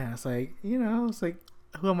 Yeah, it's like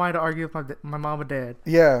who am I to argue with my mom and dad?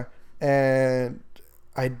 Yeah, and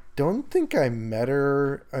I don't think I met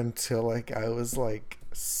her until like I was like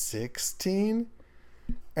 16,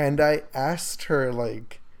 and I asked her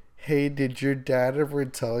like, "Hey, did your dad ever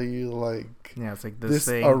tell you like?" Yeah, it's like this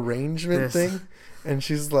arrangement thing, and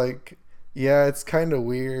she's like, "Yeah, it's kind of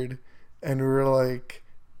weird." And we were like,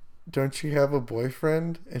 "Don't you have a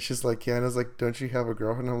boyfriend?" And she's like, "Yeah." And I was like, "Don't you have a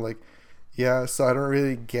girlfriend?" I'm like, "Yeah." So I don't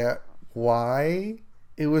really get why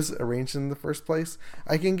it was arranged in the first place.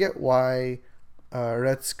 I can get why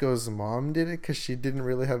Retsuko's mom did it, because she didn't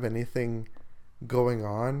really have anything going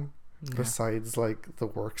on besides like the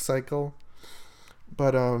work cycle.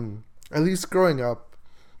 But at least growing up,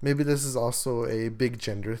 maybe this is also a big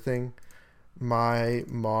gender thing. My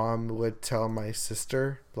mom would tell my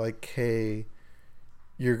sister like, "Hey,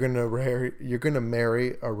 you're gonna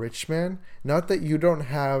marry a rich man. Not that you don't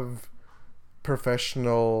have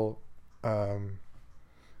professional um,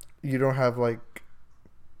 you don't have like,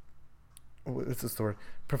 what's this word?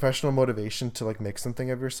 Professional motivation to like make something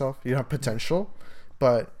of yourself. You have potential,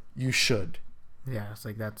 but you should. Yeah, it's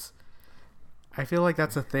like that's. I feel like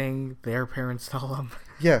that's a thing their parents tell them.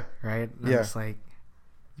 Yeah. Right. And Yeah. it's like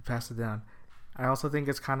you pass it down. I also think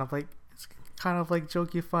it's kind of like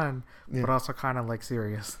jokey fun, Yeah. but also kind of like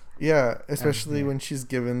serious. Yeah, especially yeah. when she's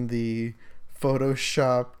given the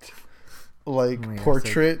photoshopped like Yeah, it's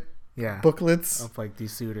portrait Yeah. booklets. Of like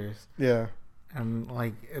these suitors. Yeah. And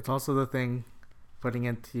like it's also the thing putting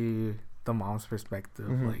into the mom's perspective,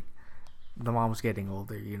 Mhm. like the mom's getting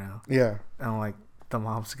older, you know, Yeah. and like the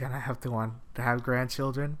mom's gonna have to want to have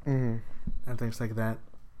grandchildren Mm-hmm. and things like that,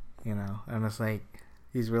 you know. And it's like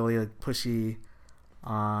he's really like pushy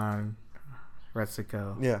on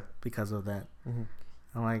Retsuko Yeah. because of that. Mm-hmm.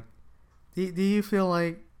 And like, do you feel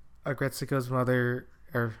like Retsuko's mother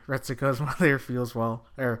feels well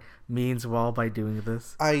or means well by doing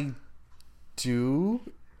this? I do.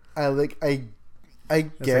 I It's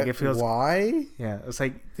get like it feels why. Yeah, it's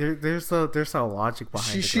like there's a logic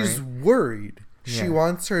behind it. She's right? worried. She Yeah.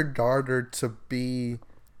 wants her daughter to be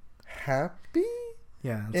happy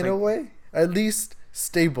Yeah, it's in like, a way, at least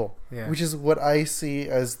stable, Yeah. which is what I see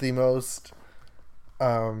as the most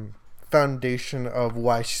foundation of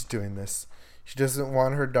why she's doing this. She doesn't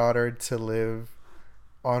want her daughter to live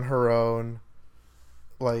on her own,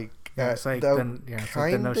 like Yeah, it's like that it's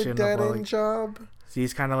like the kind notion of of dead end like job.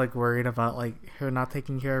 she's kind of like worried about like her not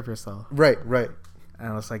taking care of herself, Right.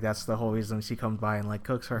 and it's like that's the whole reason she comes by and like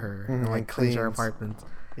cooks for her Mhm, and like and cleans her cleans. apartment,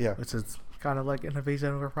 Yeah. which is kind of like an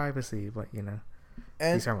invasion of her privacy, but you know,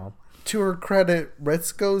 And she's her mom. to her credit,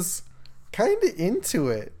 Retsuko's kind of into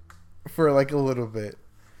it for like a little bit.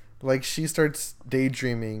 Like she starts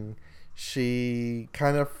daydreaming. She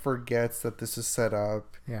kind of forgets that this is set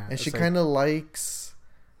up, Yeah, and it's she like- kind of likes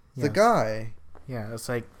the yes. guy. Yeah, it's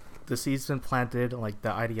like the seed's been planted, like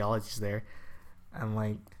the ideology's there, and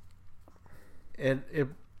like it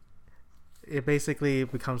basically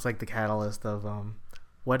becomes like the catalyst of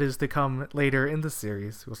what is to come later in the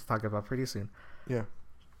series. We'll talk about pretty soon. Yeah.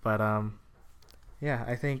 But yeah,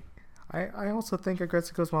 I think I also think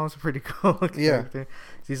Retsuko's mom's a pretty cool Yeah. character.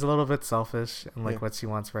 She's a little bit selfish and like Yeah. what she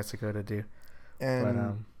wants Retsuko to do. And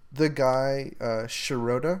But the guy,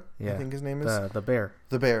 Shiroda, I Yeah, think his name is the bear,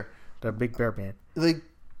 the bear. the big bear man. Like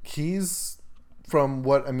he's from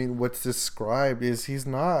what's described is he's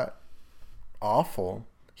not awful.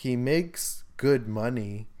 He makes good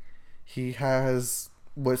money. He has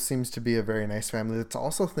what seems to be a very nice family that's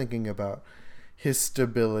also thinking about his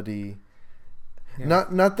stability. Yeah.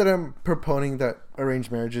 Not that I'm proponing that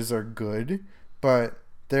arranged marriages are good, but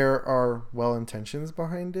there are well intentions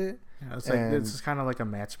behind it. Yeah, it's like and- it's kind of like a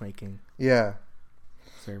matchmaking Yeah.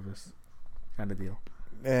 service kind of deal.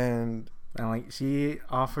 And And like she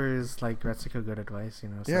offers like Retsuko good advice, you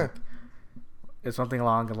know. It's Yeah. like, it's something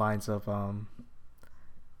along the lines of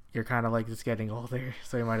you're kind of like just getting older,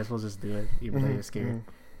 so you might as well just do it, even though you're scared.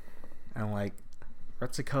 And like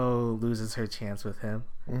Retsuko loses her chance with him,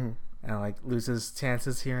 Mhm. and like loses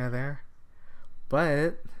chances here and there,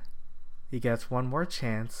 but he gets one more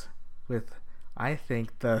chance with I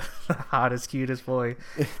think the hottest, cutest boy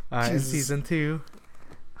in Jesus. season 2.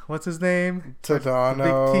 What's his name?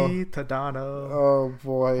 Tadano. Big T, Tadano. Oh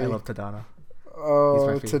boy. I love Tadano. Oh,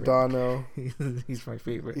 my favorite. Tadano. He's my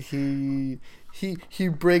favorite. He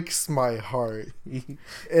breaks my heart.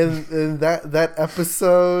 In that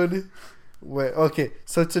episode, okay,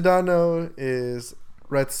 so Tadano is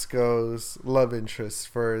Retsuko's love interest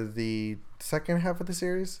for the second half of the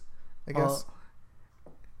series, I guess.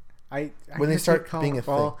 I When they guess start you'd call- being a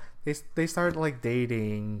well, they start like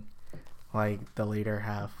dating, like the later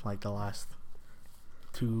half, like the last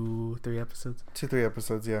 2-3 episodes. 2-3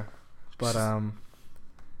 episodes, yeah. But I don't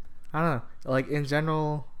know. Like in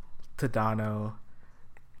general, Tadano,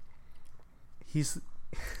 he's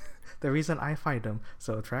the reason I find him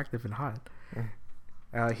so attractive and hot.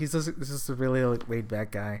 He's just a really like, laid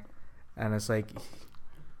back guy, and it's like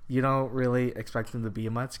you don't really expect him to be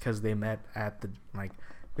much because they met at the like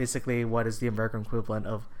basically what is the American equivalent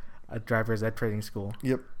of a driver's ed training school.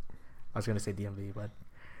 Yep. I was gonna say DMV, but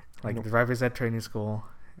like Nope. the driver's ed training school,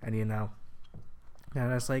 and you know,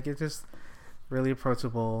 and it's like it's just really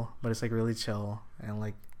approachable, but it's like really chill, and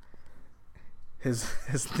like his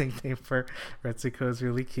nickname for Retsuko is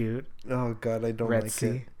really cute. Oh god, I don't like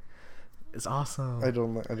Retsi. it. It's awesome. I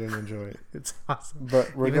don't enjoy it. It's awesome. But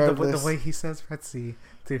Even regardless, the way he says Retsi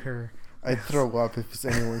to her, I'd throw up if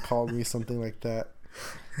anyone called me something like that.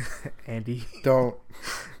 Andy. Don't.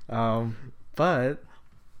 But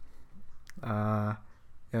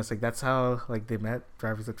Yeah, it's like that's how like they met,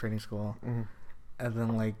 drivers of training school, and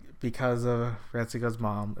then like because of Retsuko's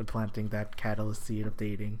mom implanting that catalyst seed of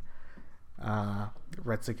dating,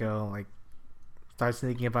 Retsuko like starts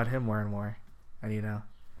thinking about him more and more, and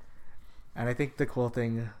and I think the cool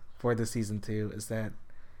thing for the season 2 is that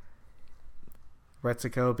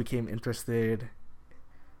Retsuko became interested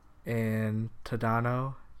in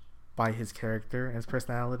Tadano by his character and his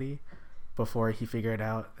personality before he figured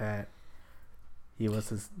out that he was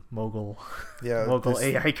his mogul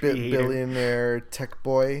AI creator, billionaire tech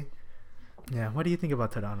boy. Yeah, what do you think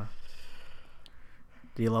about Tadano?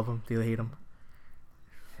 Do you love him? Do you hate him?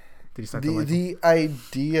 Did you start to like him? The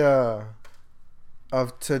idea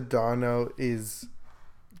of Tadano is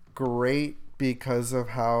great because of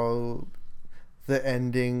how the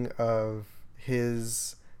ending of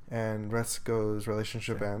his and Retsuko's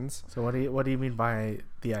relationship ends. So what do you mean by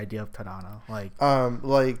the idea of Tadano?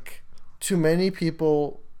 Like to many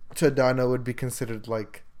people, Tadano would be considered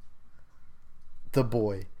like the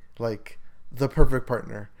boy, like the perfect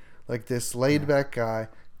partner, like this laid back guy,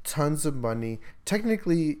 tons of money.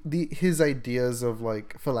 Technically, his ideas of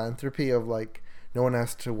like philanthropy, of like no one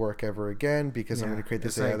has to work ever again because I'm going to create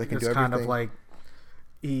this AI that can do everything. It's kind of like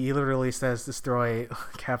he literally says destroy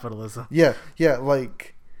capitalism. Yeah,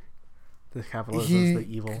 like the capitalism is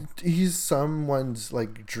the evil. He's someone's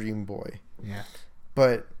like dream boy. Yeah,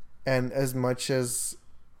 and as much as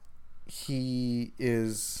he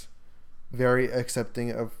is very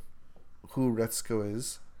accepting of who Retsuko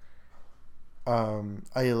is,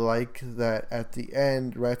 I like that at the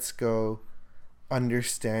end Retsuko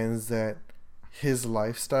understands that his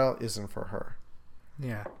lifestyle isn't for her.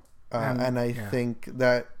 Yeah. And I think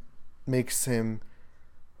that makes him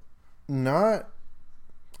not...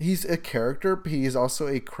 He's a character, but he's also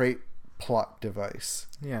a great plot device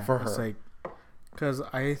for her. Because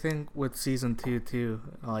I think with season 2 too,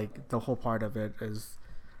 like the whole part of it is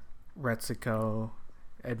Retsuko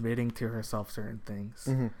admitting to herself certain things.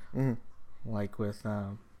 Like with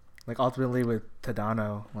like ultimately with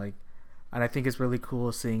Tadano, like, and I think it's really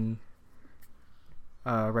cool seeing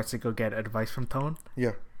Retsuko get advice from Tone.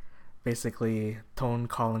 Yeah. Basically Tone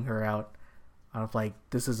calling her out of like,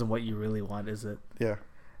 this isn't what you really want, is it? Yeah.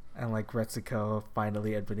 And like Retsuko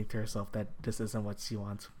finally admitting to herself that this isn't what she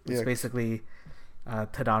wants. It's basically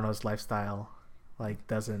Tadano's lifestyle like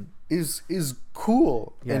doesn't is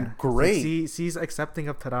cool and great. Like she's accepting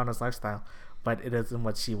of Tadano's lifestyle, but it isn't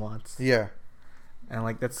what she wants. Yeah. And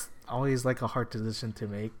like that's always like a hard decision to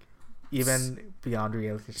make, even beyond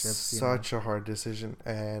relationships. Such a hard decision,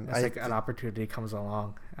 and it's like an opportunity comes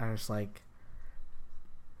along, and it's like,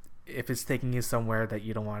 if it's taking you somewhere that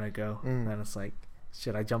you don't want to go, then it's like,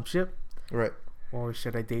 should I jump ship? Right. Or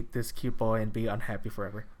should I date this cute boy and be unhappy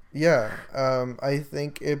forever? Yeah. I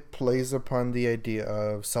think it plays upon the idea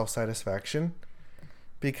of self-satisfaction,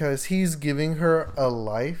 because he's giving her a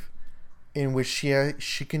life in which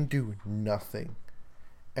she can do nothing,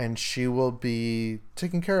 and she will be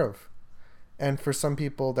taken care of. And for some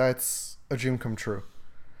people, that's a dream come true.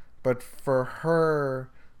 But for her,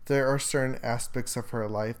 there are certain aspects of her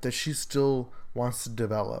life that she still wants to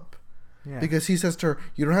develop. Yeah. Because he says to her,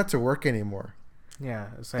 you don't have to work anymore. Yeah.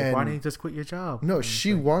 It's like, why don't you just quit your job? No,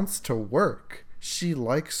 she wants to work. She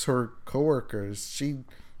likes her coworkers. She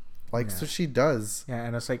likes what she does. Yeah,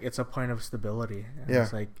 and it's like, it's a point of stability. And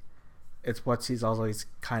it's like, it's what she's always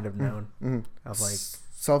kind of known. Of like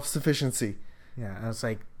self-sufficiency. Yeah, and it's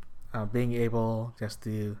like being able just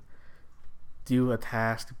to do a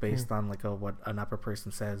task based on like what an upper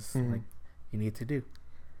person says like you need to do.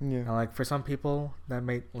 Yeah. And like for some people that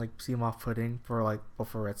may like seem off-putting, but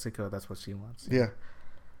for Retsuko, that's what she wants. Yeah.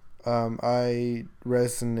 I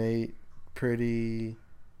resonate pretty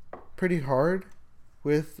hard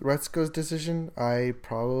with Retsuko's decision. I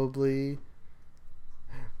probably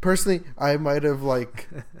personally I might have like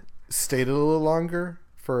stayed a little longer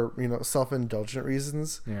for self-indulgent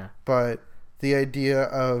reasons. Yeah. But the idea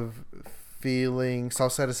of feeling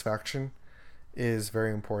self-satisfaction is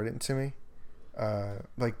very important to me.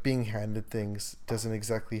 Like being handed things doesn't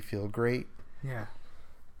exactly feel great. Yeah.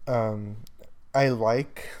 I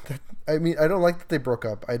like that. I mean, I don't like that they broke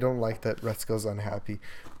up. I don't like that Retsuko's unhappy,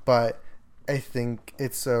 but I think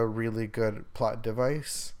it's a really good plot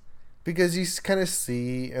device, because you kind of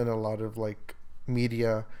see in a lot of like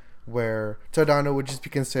media where Tadano would just be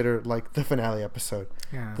considered like the finale episode.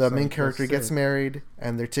 Yeah, the main character gets married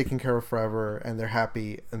and they're taken care of forever and they're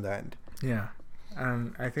happy in the end. Yeah.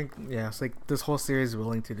 And I think, it's like this whole series is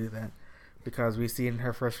willing to do that, because we see in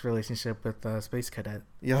her first relationship with Space Cadet.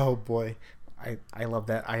 Oh boy. I love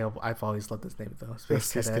that. I've always loved his name though.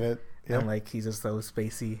 Space Cadet. Yeah. And like he's just so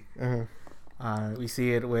spacey. We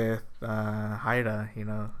see it with Haida,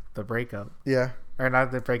 the breakup. Yeah. Or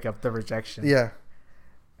not the breakup, the rejection. Yeah.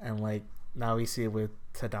 And like now we see it with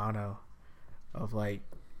Tadano of like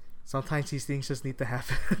sometimes these things just need to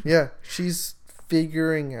happen. Yeah. She's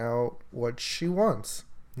figuring out what she wants.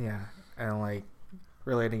 Yeah. And like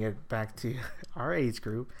relating it back to our age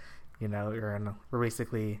group, we're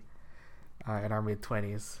basically in our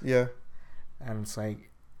mid-20s. Yeah. And it's like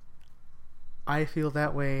I feel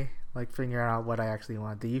that way, like figuring out what I actually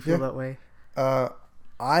want. Do you feel that way?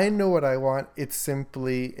 I know what I want. It's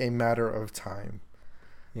simply a matter of time.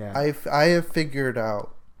 Yeah. I have figured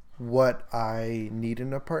out what I need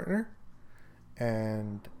in a partner,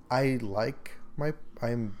 and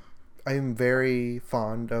I'm very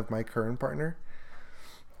fond of my current partner.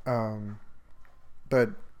 But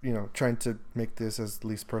trying to make this as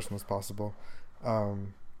least personal as possible.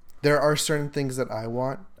 There are certain things that I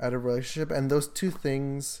want out of a relationship, and those two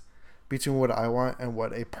things between what I want and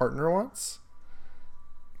what a partner wants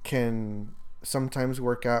can sometimes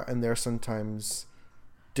work out, and there are sometimes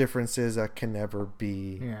differences that can never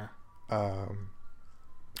be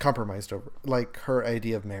compromised over. Like her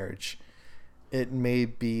idea of marriage, it may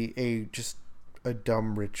be just a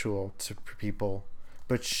dumb ritual to people,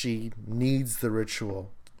 but she needs the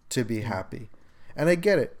ritual to be happy, and I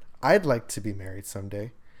get it. I'd like to be married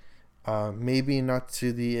someday. Maybe not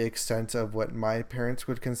to the extent of what my parents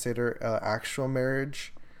would consider actual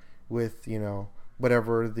marriage, with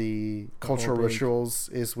whatever the cultural rituals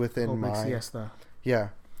is within my siesta. Yeah,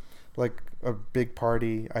 like a big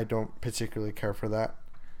party. I don't particularly care for that,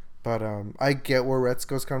 but I get where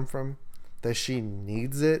Retsuko's come from, that she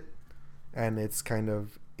needs it, and it's kind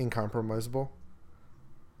of incompromisable.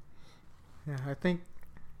 Yeah, I think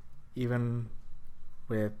even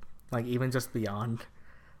with even just beyond.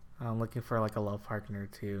 I'm looking for like a love partner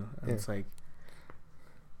too. And it's like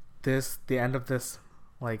the end of this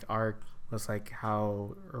like arc was like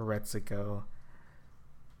how Retsuko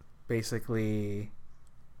basically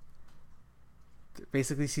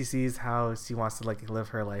she sees how she wants to like live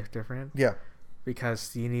her life different. Yeah.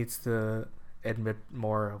 Because she needs to admit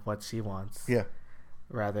more of what she wants. Yeah.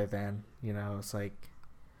 Rather than, it's like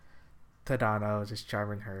Tadano just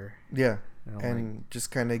charming her. Yeah. And just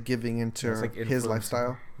kind of giving into his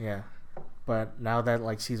lifestyle. Yeah. But now that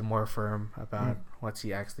like she's more firm about what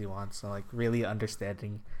she actually wants, so like really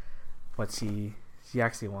understanding what she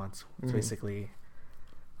actually wants. It's basically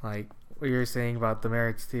like what you're saying about the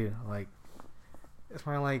marriage too. Like it's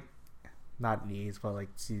more like not needs, but like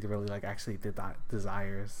she really like actually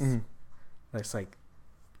desires. It's like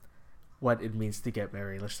what it means to get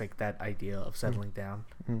married. It's like that idea of settling down.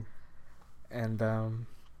 And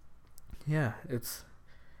yeah, it's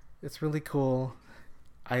really cool.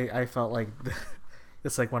 I felt like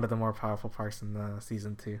it's like one of the more powerful parts in the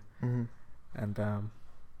season 2. And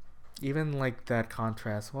even like that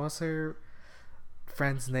contrast. What was her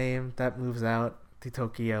friend's name that moves out to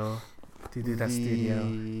Tokyo to do that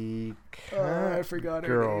studio? I forgot her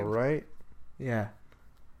girl, name. Right? Yeah.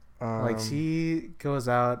 Like she goes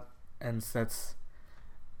out and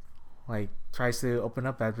tries to open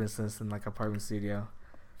up that business in like apartment studio.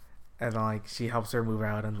 And like she helps her move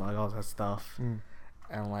out and like all that stuff.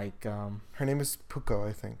 And like her name is Puko,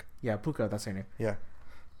 I think. Yeah, Puko, that's her name. Yeah.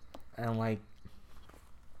 And like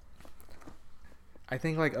I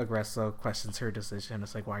think like Aggresso questions her decision.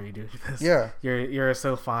 It's like, why are you doing this? Yeah. You're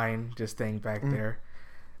so fine just staying back there.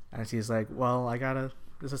 And she's like, well,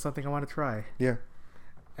 this is something I want to try. Yeah.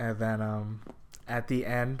 And then at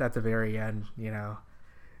the very end,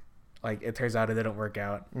 like it turns out it didn't work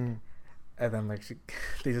out. And then like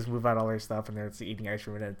they just move out all their stuff and they're just eating ice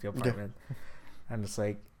cream in the apartment. Yeah. And it's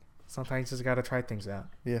like sometimes you just gotta try things out.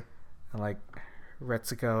 Yeah. And like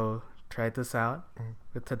Retsuko tried this out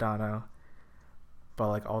with Tadano, but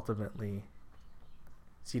like ultimately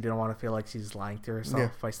she didn't want to feel like she's lying to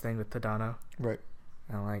herself by staying with Tadano. Right.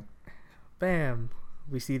 And like bam,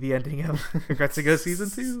 we see the ending of Retsuko season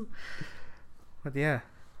 2. But yeah,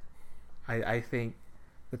 I think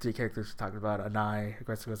the 3 characters we talked about, Anai,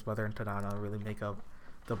 Retsuko's mother, and Tadano, really make up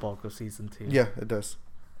the bulk of season 2. Yeah, it does.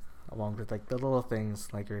 Along with like the little things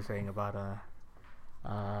like you were saying about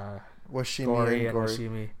Washimi Gori and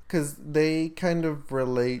Washimi, because they kind of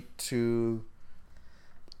relate to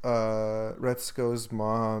Retsuko's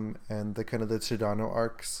mom and the kind of the Tadano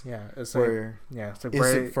arcs. Yeah, it's where it's like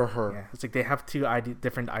is it for her? Yeah, it's like they have 2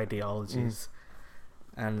 different ideologies,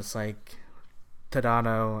 and it's like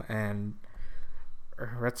Tadano and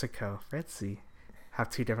Retsuko have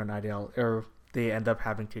 2 different ideologies, or they end up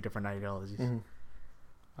having 2 different ideologies.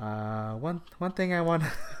 One thing I want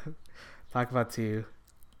to talk about too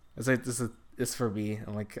is like this is is for me.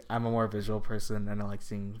 And like I'm a more visual person, and I like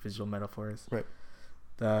seeing visual metaphors. Right.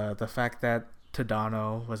 The fact that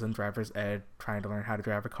Tadano was in driver's ed trying to learn how to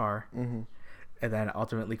drive a car, Mm-hmm. and then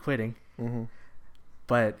ultimately quitting, Mm-hmm.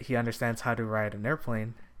 but he understands how to ride an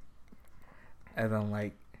airplane. And then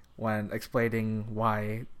like when explaining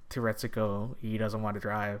why to Retsuko he doesn't want to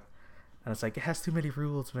drive, and it's like it has too many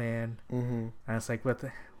rules, man. Mm-hmm. And it's like with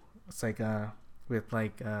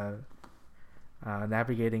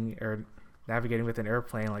navigating with an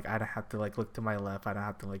airplane, like I don't have to like look to my left, I don't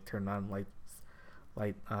have to like turn on light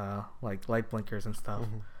blinkers and stuff.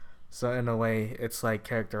 Mm-hmm. So in a way it's like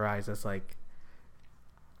characterized as like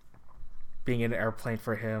being in an airplane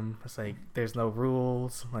for him. It's like there's no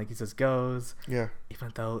rules, like he just goes. Yeah.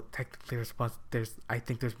 Even though technically I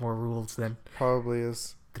think there's more rules than Probably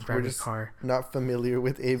is. driving a car. Not familiar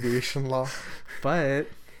with aviation law. But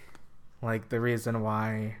like the reason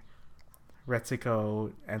why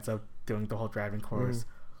Retsuko ends up doing the whole driving course,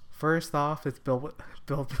 first off, it's built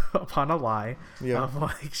upon a lie of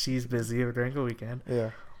like she's busy during the weekend.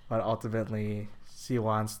 Yeah. But ultimately, she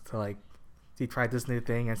wants to like she tried this new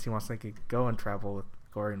thing and she wants to like, go and travel with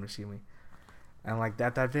Gori and Mishimi. And like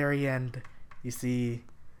at that very end, you see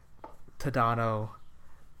Tadano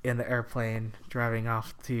in the airplane driving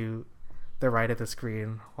off to the right of the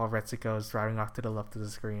screen while Retsuko is driving off to the left of the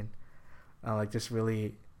screen. Like just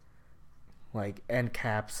really like end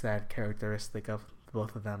caps that characteristic of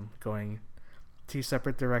both of them going two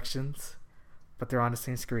separate directions, but they're on the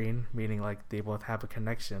same screen, meaning like they both have a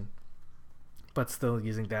connection, but still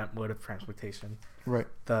using that mode of transportation. Right.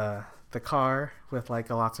 The car with like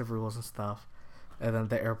lots of rules and stuff, and then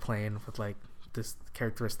the airplane with like this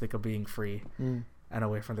characteristic of being free and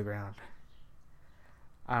away from the ground.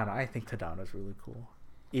 I don't know. I think Tadano's really cool,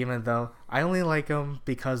 even though I only like him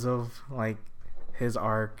because of like his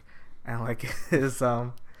arc and like his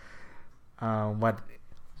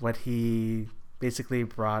what he basically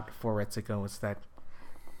brought for Retsuko was that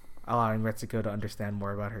allowing Retsuko to understand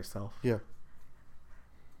more about herself. Yeah.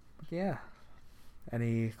 Yeah.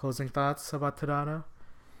 Any closing thoughts about Tadano?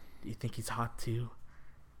 Do you think he's hot too?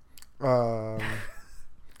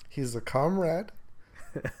 He's a comrade.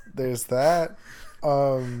 There's that.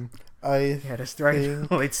 That's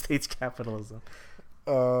right. Late stage capitalism.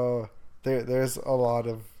 There's a lot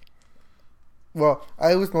of. Well,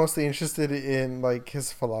 I was mostly interested in like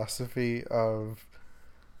his philosophy of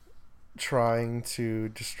trying to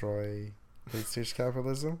destroy late stage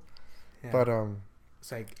capitalism, but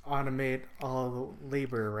it's like automate all the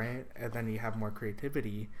labor, right? And then you have more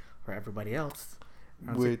creativity for everybody else.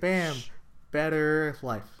 And it's like, bam, better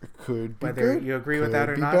life. Could be whether good, you agree with that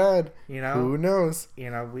or not. Bad. You know, who knows? You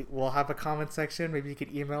know, we'll have a comment section. Maybe you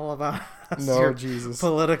could email about no Jesus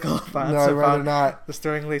political thoughts I'd rather about not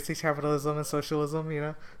destroying late stage capitalism and socialism. You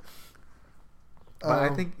know, but I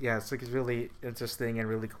think it's like it's really interesting and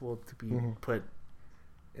really cool to be put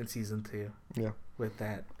in season 2. Yeah, with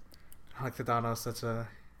that. Like Tadano's such a,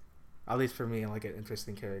 at least for me, like an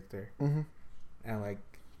interesting character, and like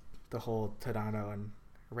the whole Tadano and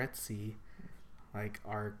Retsi like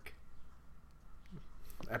arc,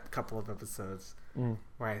 a couple of episodes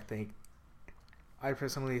where I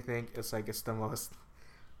personally think it's the most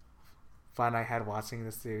fun I had watching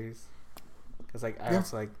this series, because like I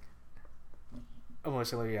was like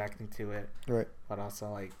emotionally reacting to it, right? But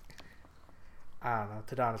also like I don't know,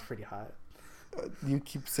 Tadano's pretty hot. You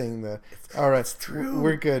keep saying that. All right, it's true.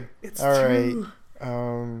 We're good. It's all true. Right.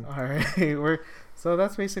 All right. So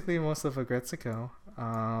that's basically most of Agretsuko.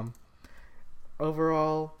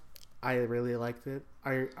 Overall, I really liked it.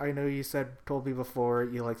 I know you told me before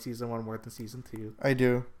you like season 1 more than season 2. I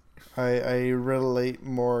do. I relate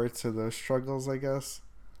more to those struggles, I guess.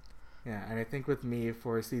 Yeah, and I think with me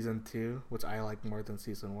for season 2, which I like more than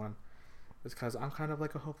season 1, is because I'm kind of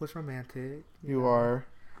like a hopeless romantic. You know? Are.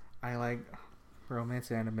 I like romance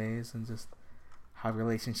animes and just how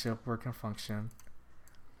relationship work and function,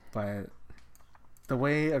 but the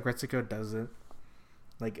way Agretsuko does it,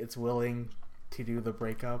 like it's willing to do the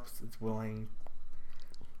breakups, it's willing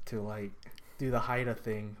to like do the Haida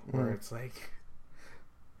thing where it's like,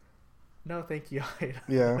 no thank you Haida.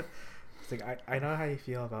 Yeah. It's like I know how you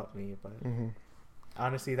feel about me, but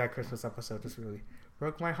honestly that Christmas episode just really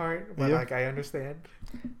broke my heart, but like I understand.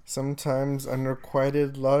 Sometimes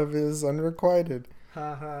unrequited love is unrequited.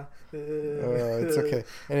 Haha. It's okay.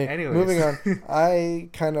 Anyways. Moving on. I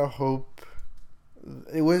kind of hope.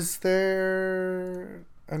 Was there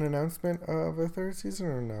an announcement of a 3rd season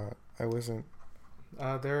or not? I wasn't.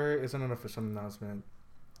 There isn't an official announcement.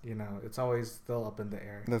 You know, it's always still up in the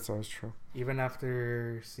air. That's always true. Even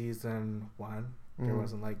after season 1, there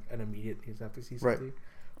wasn't like an immediate news after season 2.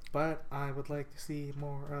 but I would like to see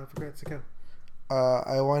more of Retsuko.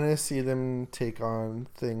 I want to see them take on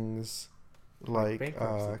things like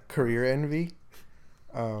bankruptcy. career envy,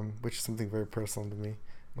 which is something very personal to me.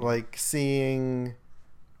 Like seeing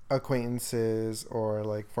acquaintances or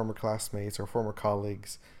like former classmates or former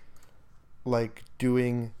colleagues like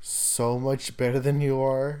doing so much better than you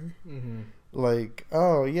are. Mm-hmm. Like,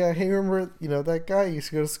 oh yeah, hey, remember, that guy you used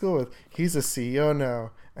to go to school with? He's a CEO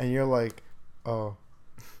now. And you're like, oh,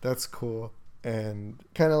 that's cool. And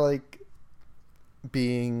kind of like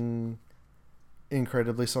being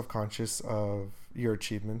incredibly self-conscious of your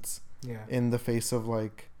achievements in the face of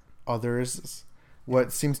like others,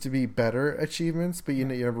 what seems to be better achievements, but you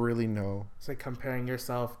never really know. It's like comparing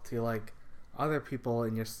yourself to like other people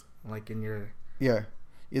in your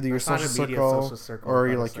either your social circle or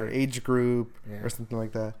your like your age group or something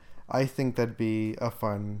like that. I think that'd be a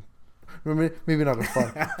fun, maybe not a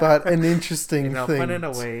fun, but an interesting thing. Fun in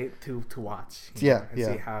a way to watch. See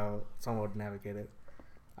how someone would navigate it.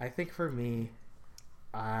 I think for me,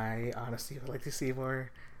 I honestly would like to see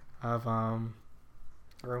more of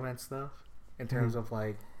romance stuff in terms of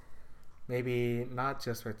like maybe not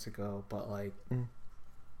just Retsuko, but like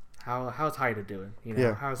how's Haida doing?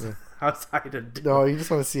 How's Haida doing? No, you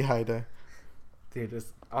just want to see Haida. Dude,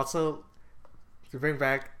 also to bring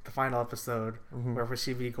back the final episode where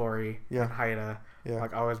Fushimi Gori and Haida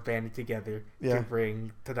like always banded together to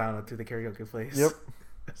bring Tadano to the karaoke place. Yep.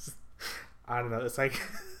 I don't know. It's like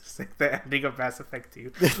the ending of Mass Effect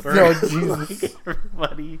 2. No, Jesus. Like,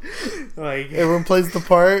 everybody, like everyone plays the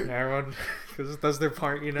part. Everyone does their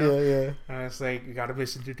part, Yeah. And it's like you got a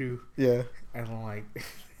mission to do. Yeah. And then like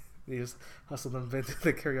they just hustle them into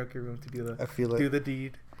the karaoke room to do the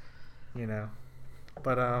deed.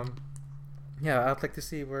 But I'd like to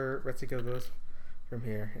see where Retsuko goes from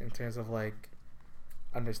here in terms of like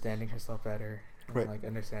understanding herself better, and like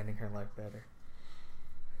understanding her life better.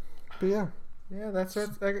 But that's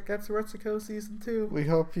Retsuko season 2. We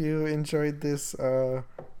hope you enjoyed this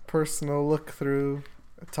personal look through,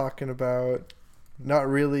 talking about not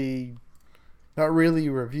really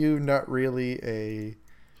review, not really a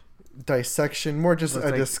dissection, more just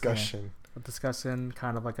a discussion. A discussion,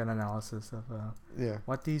 kind of like an analysis of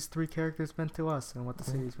what these 3 characters meant to us and what the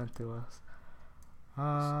series meant to us.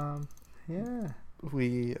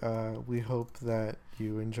 We hope that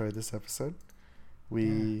you enjoyed this episode.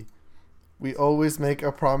 We always make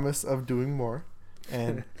a promise of doing more,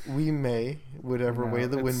 and we may, whatever way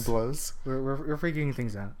the wind blows. We're figuring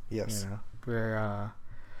things out. Yes. We're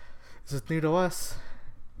this is new to us,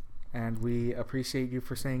 and we appreciate you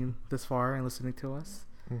for staying this far and listening to us.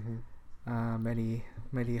 Many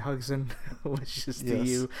hugs and wishes to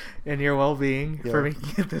you and your well-being for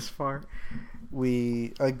making it this far.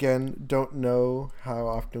 We again don't know how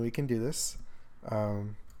often we can do this.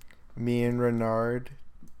 Me and Renard.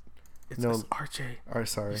 It's RJ.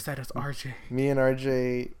 Sorry. You said it's RJ. Me and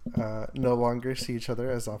RJ no longer see each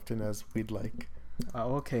other as often as we'd like.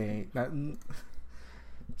 Okay.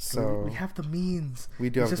 So we have the means. We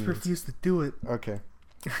do. We just refuse to do it. Okay.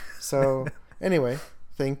 So anyway,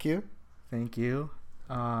 thank you. Thank you.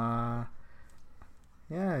 As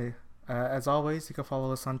always, you can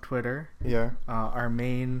follow us on Twitter. Yeah. Our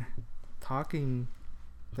main the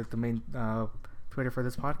main Twitter for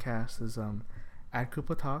this podcast is at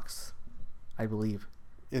Koopa Talks, I believe.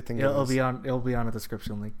 It'll be on the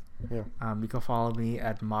description link. Yeah. You can follow me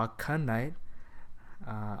at MogKunNight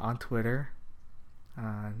on Twitter.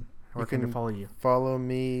 Where can I follow you? Follow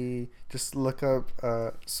me. Just look up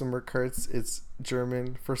Summer Kurtz. It's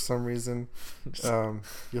German for some reason.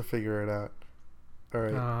 You'll figure it out. All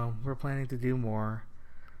right. We're planning to do more,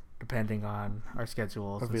 depending on our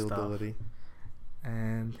schedules, availability,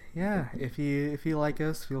 and if you like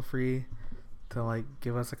us, feel free to like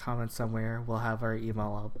give us a comment somewhere. We'll have our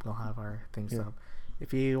email up. We'll have our things up.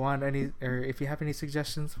 If you want if you have any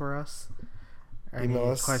suggestions for us. Email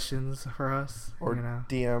any us, questions for us, or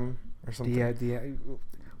DM or something.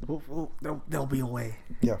 There'll be a way.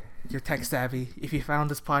 Yeah, you're tech savvy. If you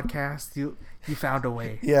found this podcast, you found a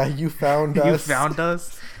way. Yeah, you found us. You found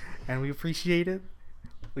us, and we appreciate it.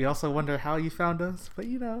 We also wonder how you found us, but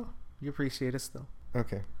you appreciate it still.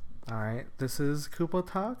 Okay. All right. This is Koopa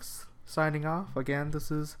Talks signing off. Again,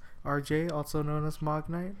 this is RJ, also known as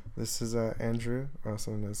Mognight. This is Andrew,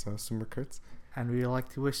 also known as Summer Kurtz. And we would like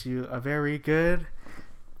to wish you a very good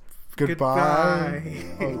goodbye.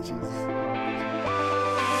 Oh, Jesus.